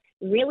also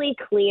really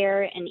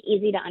clear and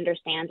easy to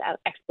understand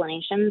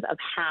explanations of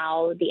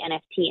how the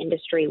NFT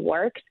industry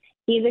works.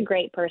 He's a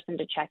great person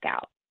to check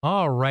out.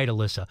 All right,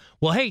 Alyssa.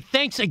 Well, hey,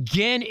 thanks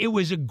again. It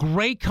was a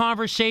great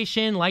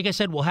conversation. Like I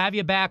said, we'll have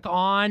you back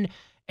on.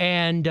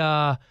 And,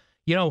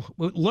 we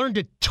learned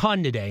a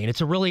ton today, and it's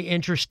a really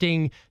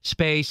interesting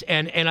space.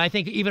 And I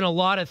think even a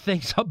lot of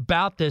things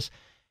about this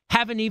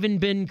haven't even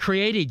been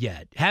created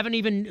yet.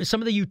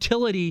 Some of the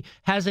utility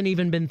hasn't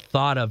even been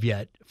thought of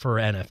yet for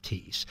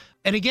NFTs.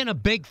 And again, a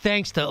big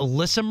thanks to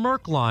Alyssa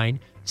Merkline,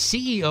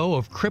 CEO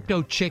of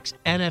Crypto Chicks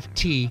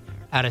NFT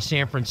out of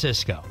San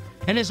Francisco.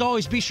 And as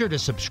always, be sure to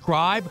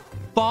subscribe,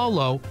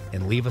 follow,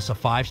 and leave us a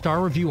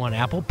 5-star review on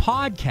Apple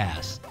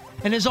Podcasts.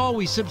 And as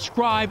always,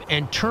 subscribe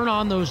and turn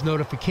on those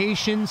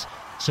notifications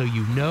so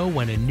you know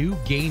when a new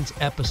Gains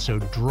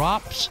episode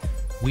drops.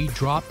 We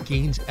drop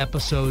Gains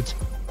episodes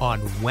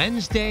on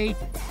Wednesday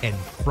and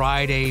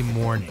Friday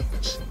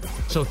mornings.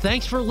 So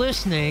thanks for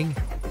listening,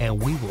 and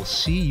we will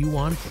see you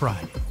on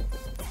Friday.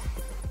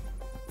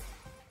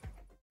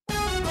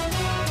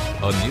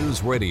 a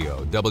News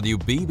Radio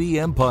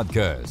WBBM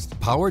podcast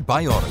powered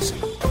by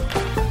Odyssey.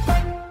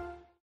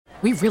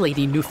 We really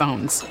need new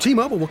phones.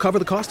 T-Mobile will cover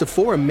the cost of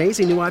 4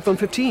 amazing new iPhone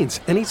 15s,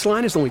 and each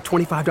line is only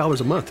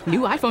 $25 a month.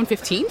 New iPhone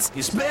 15s?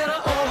 It's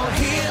better over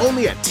here.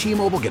 Only at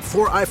T-Mobile, get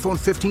 4 iPhone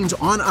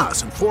 15s on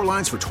us and 4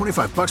 lines for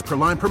 $25 per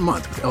line per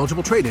month with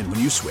eligible trade-in when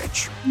you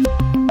switch.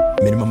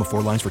 Minimum of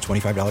 4 lines for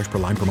 $25 per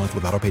line per month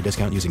with autopay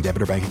discount using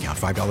debit or bank account.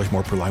 $5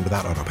 more per line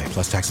without autopay,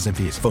 plus taxes and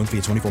fees. Phone fee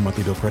at 24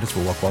 monthly bill credits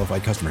for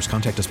well-qualified customers.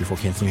 Contact us before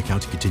canceling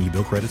account to continue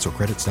bill credits or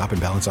credit stop and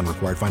balance on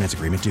required finance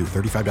agreement due.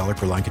 $35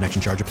 per line connection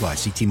charge applies.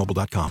 See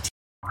T-Mobile.com.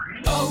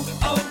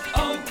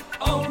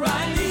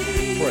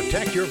 O'Reilly.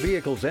 Protect your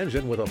vehicle's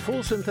engine with a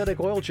full synthetic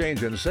oil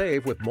change and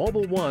save with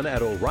Mobil 1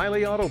 at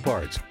O'Reilly Auto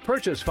Parts.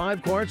 Purchase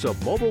 5 quarts of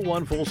Mobil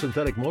 1 full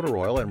synthetic motor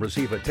oil and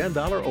receive a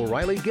 $10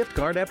 O'Reilly gift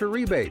card after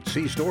rebate.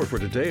 See store for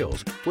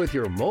details. With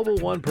your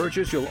Mobil 1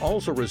 purchase, you'll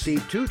also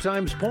receive 2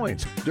 times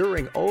points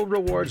during O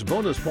Rewards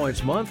Bonus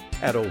Points Month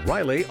at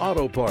O'Reilly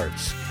Auto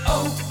Parts.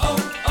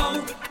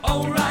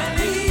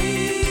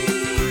 O'Reilly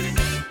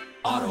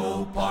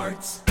Auto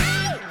Parts.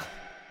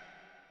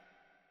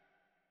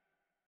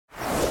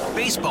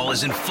 Baseball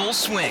is in full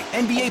swing.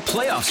 NBA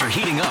playoffs are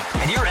heating up,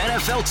 and your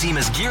NFL team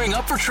is gearing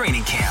up for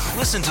training camp.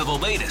 Listen to the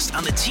latest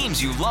on the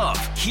teams you love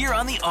here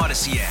on the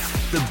Odyssey app.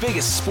 The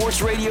biggest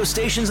sports radio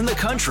stations in the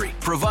country,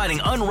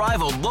 providing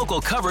unrivaled local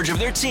coverage of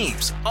their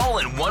teams, all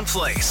in one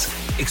place.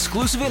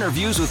 Exclusive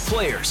interviews with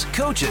players,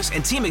 coaches,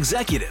 and team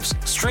executives,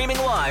 streaming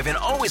live and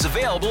always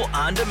available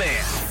on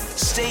demand.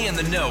 Stay in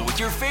the know with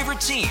your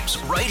favorite teams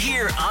right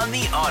here on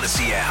the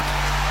Odyssey app.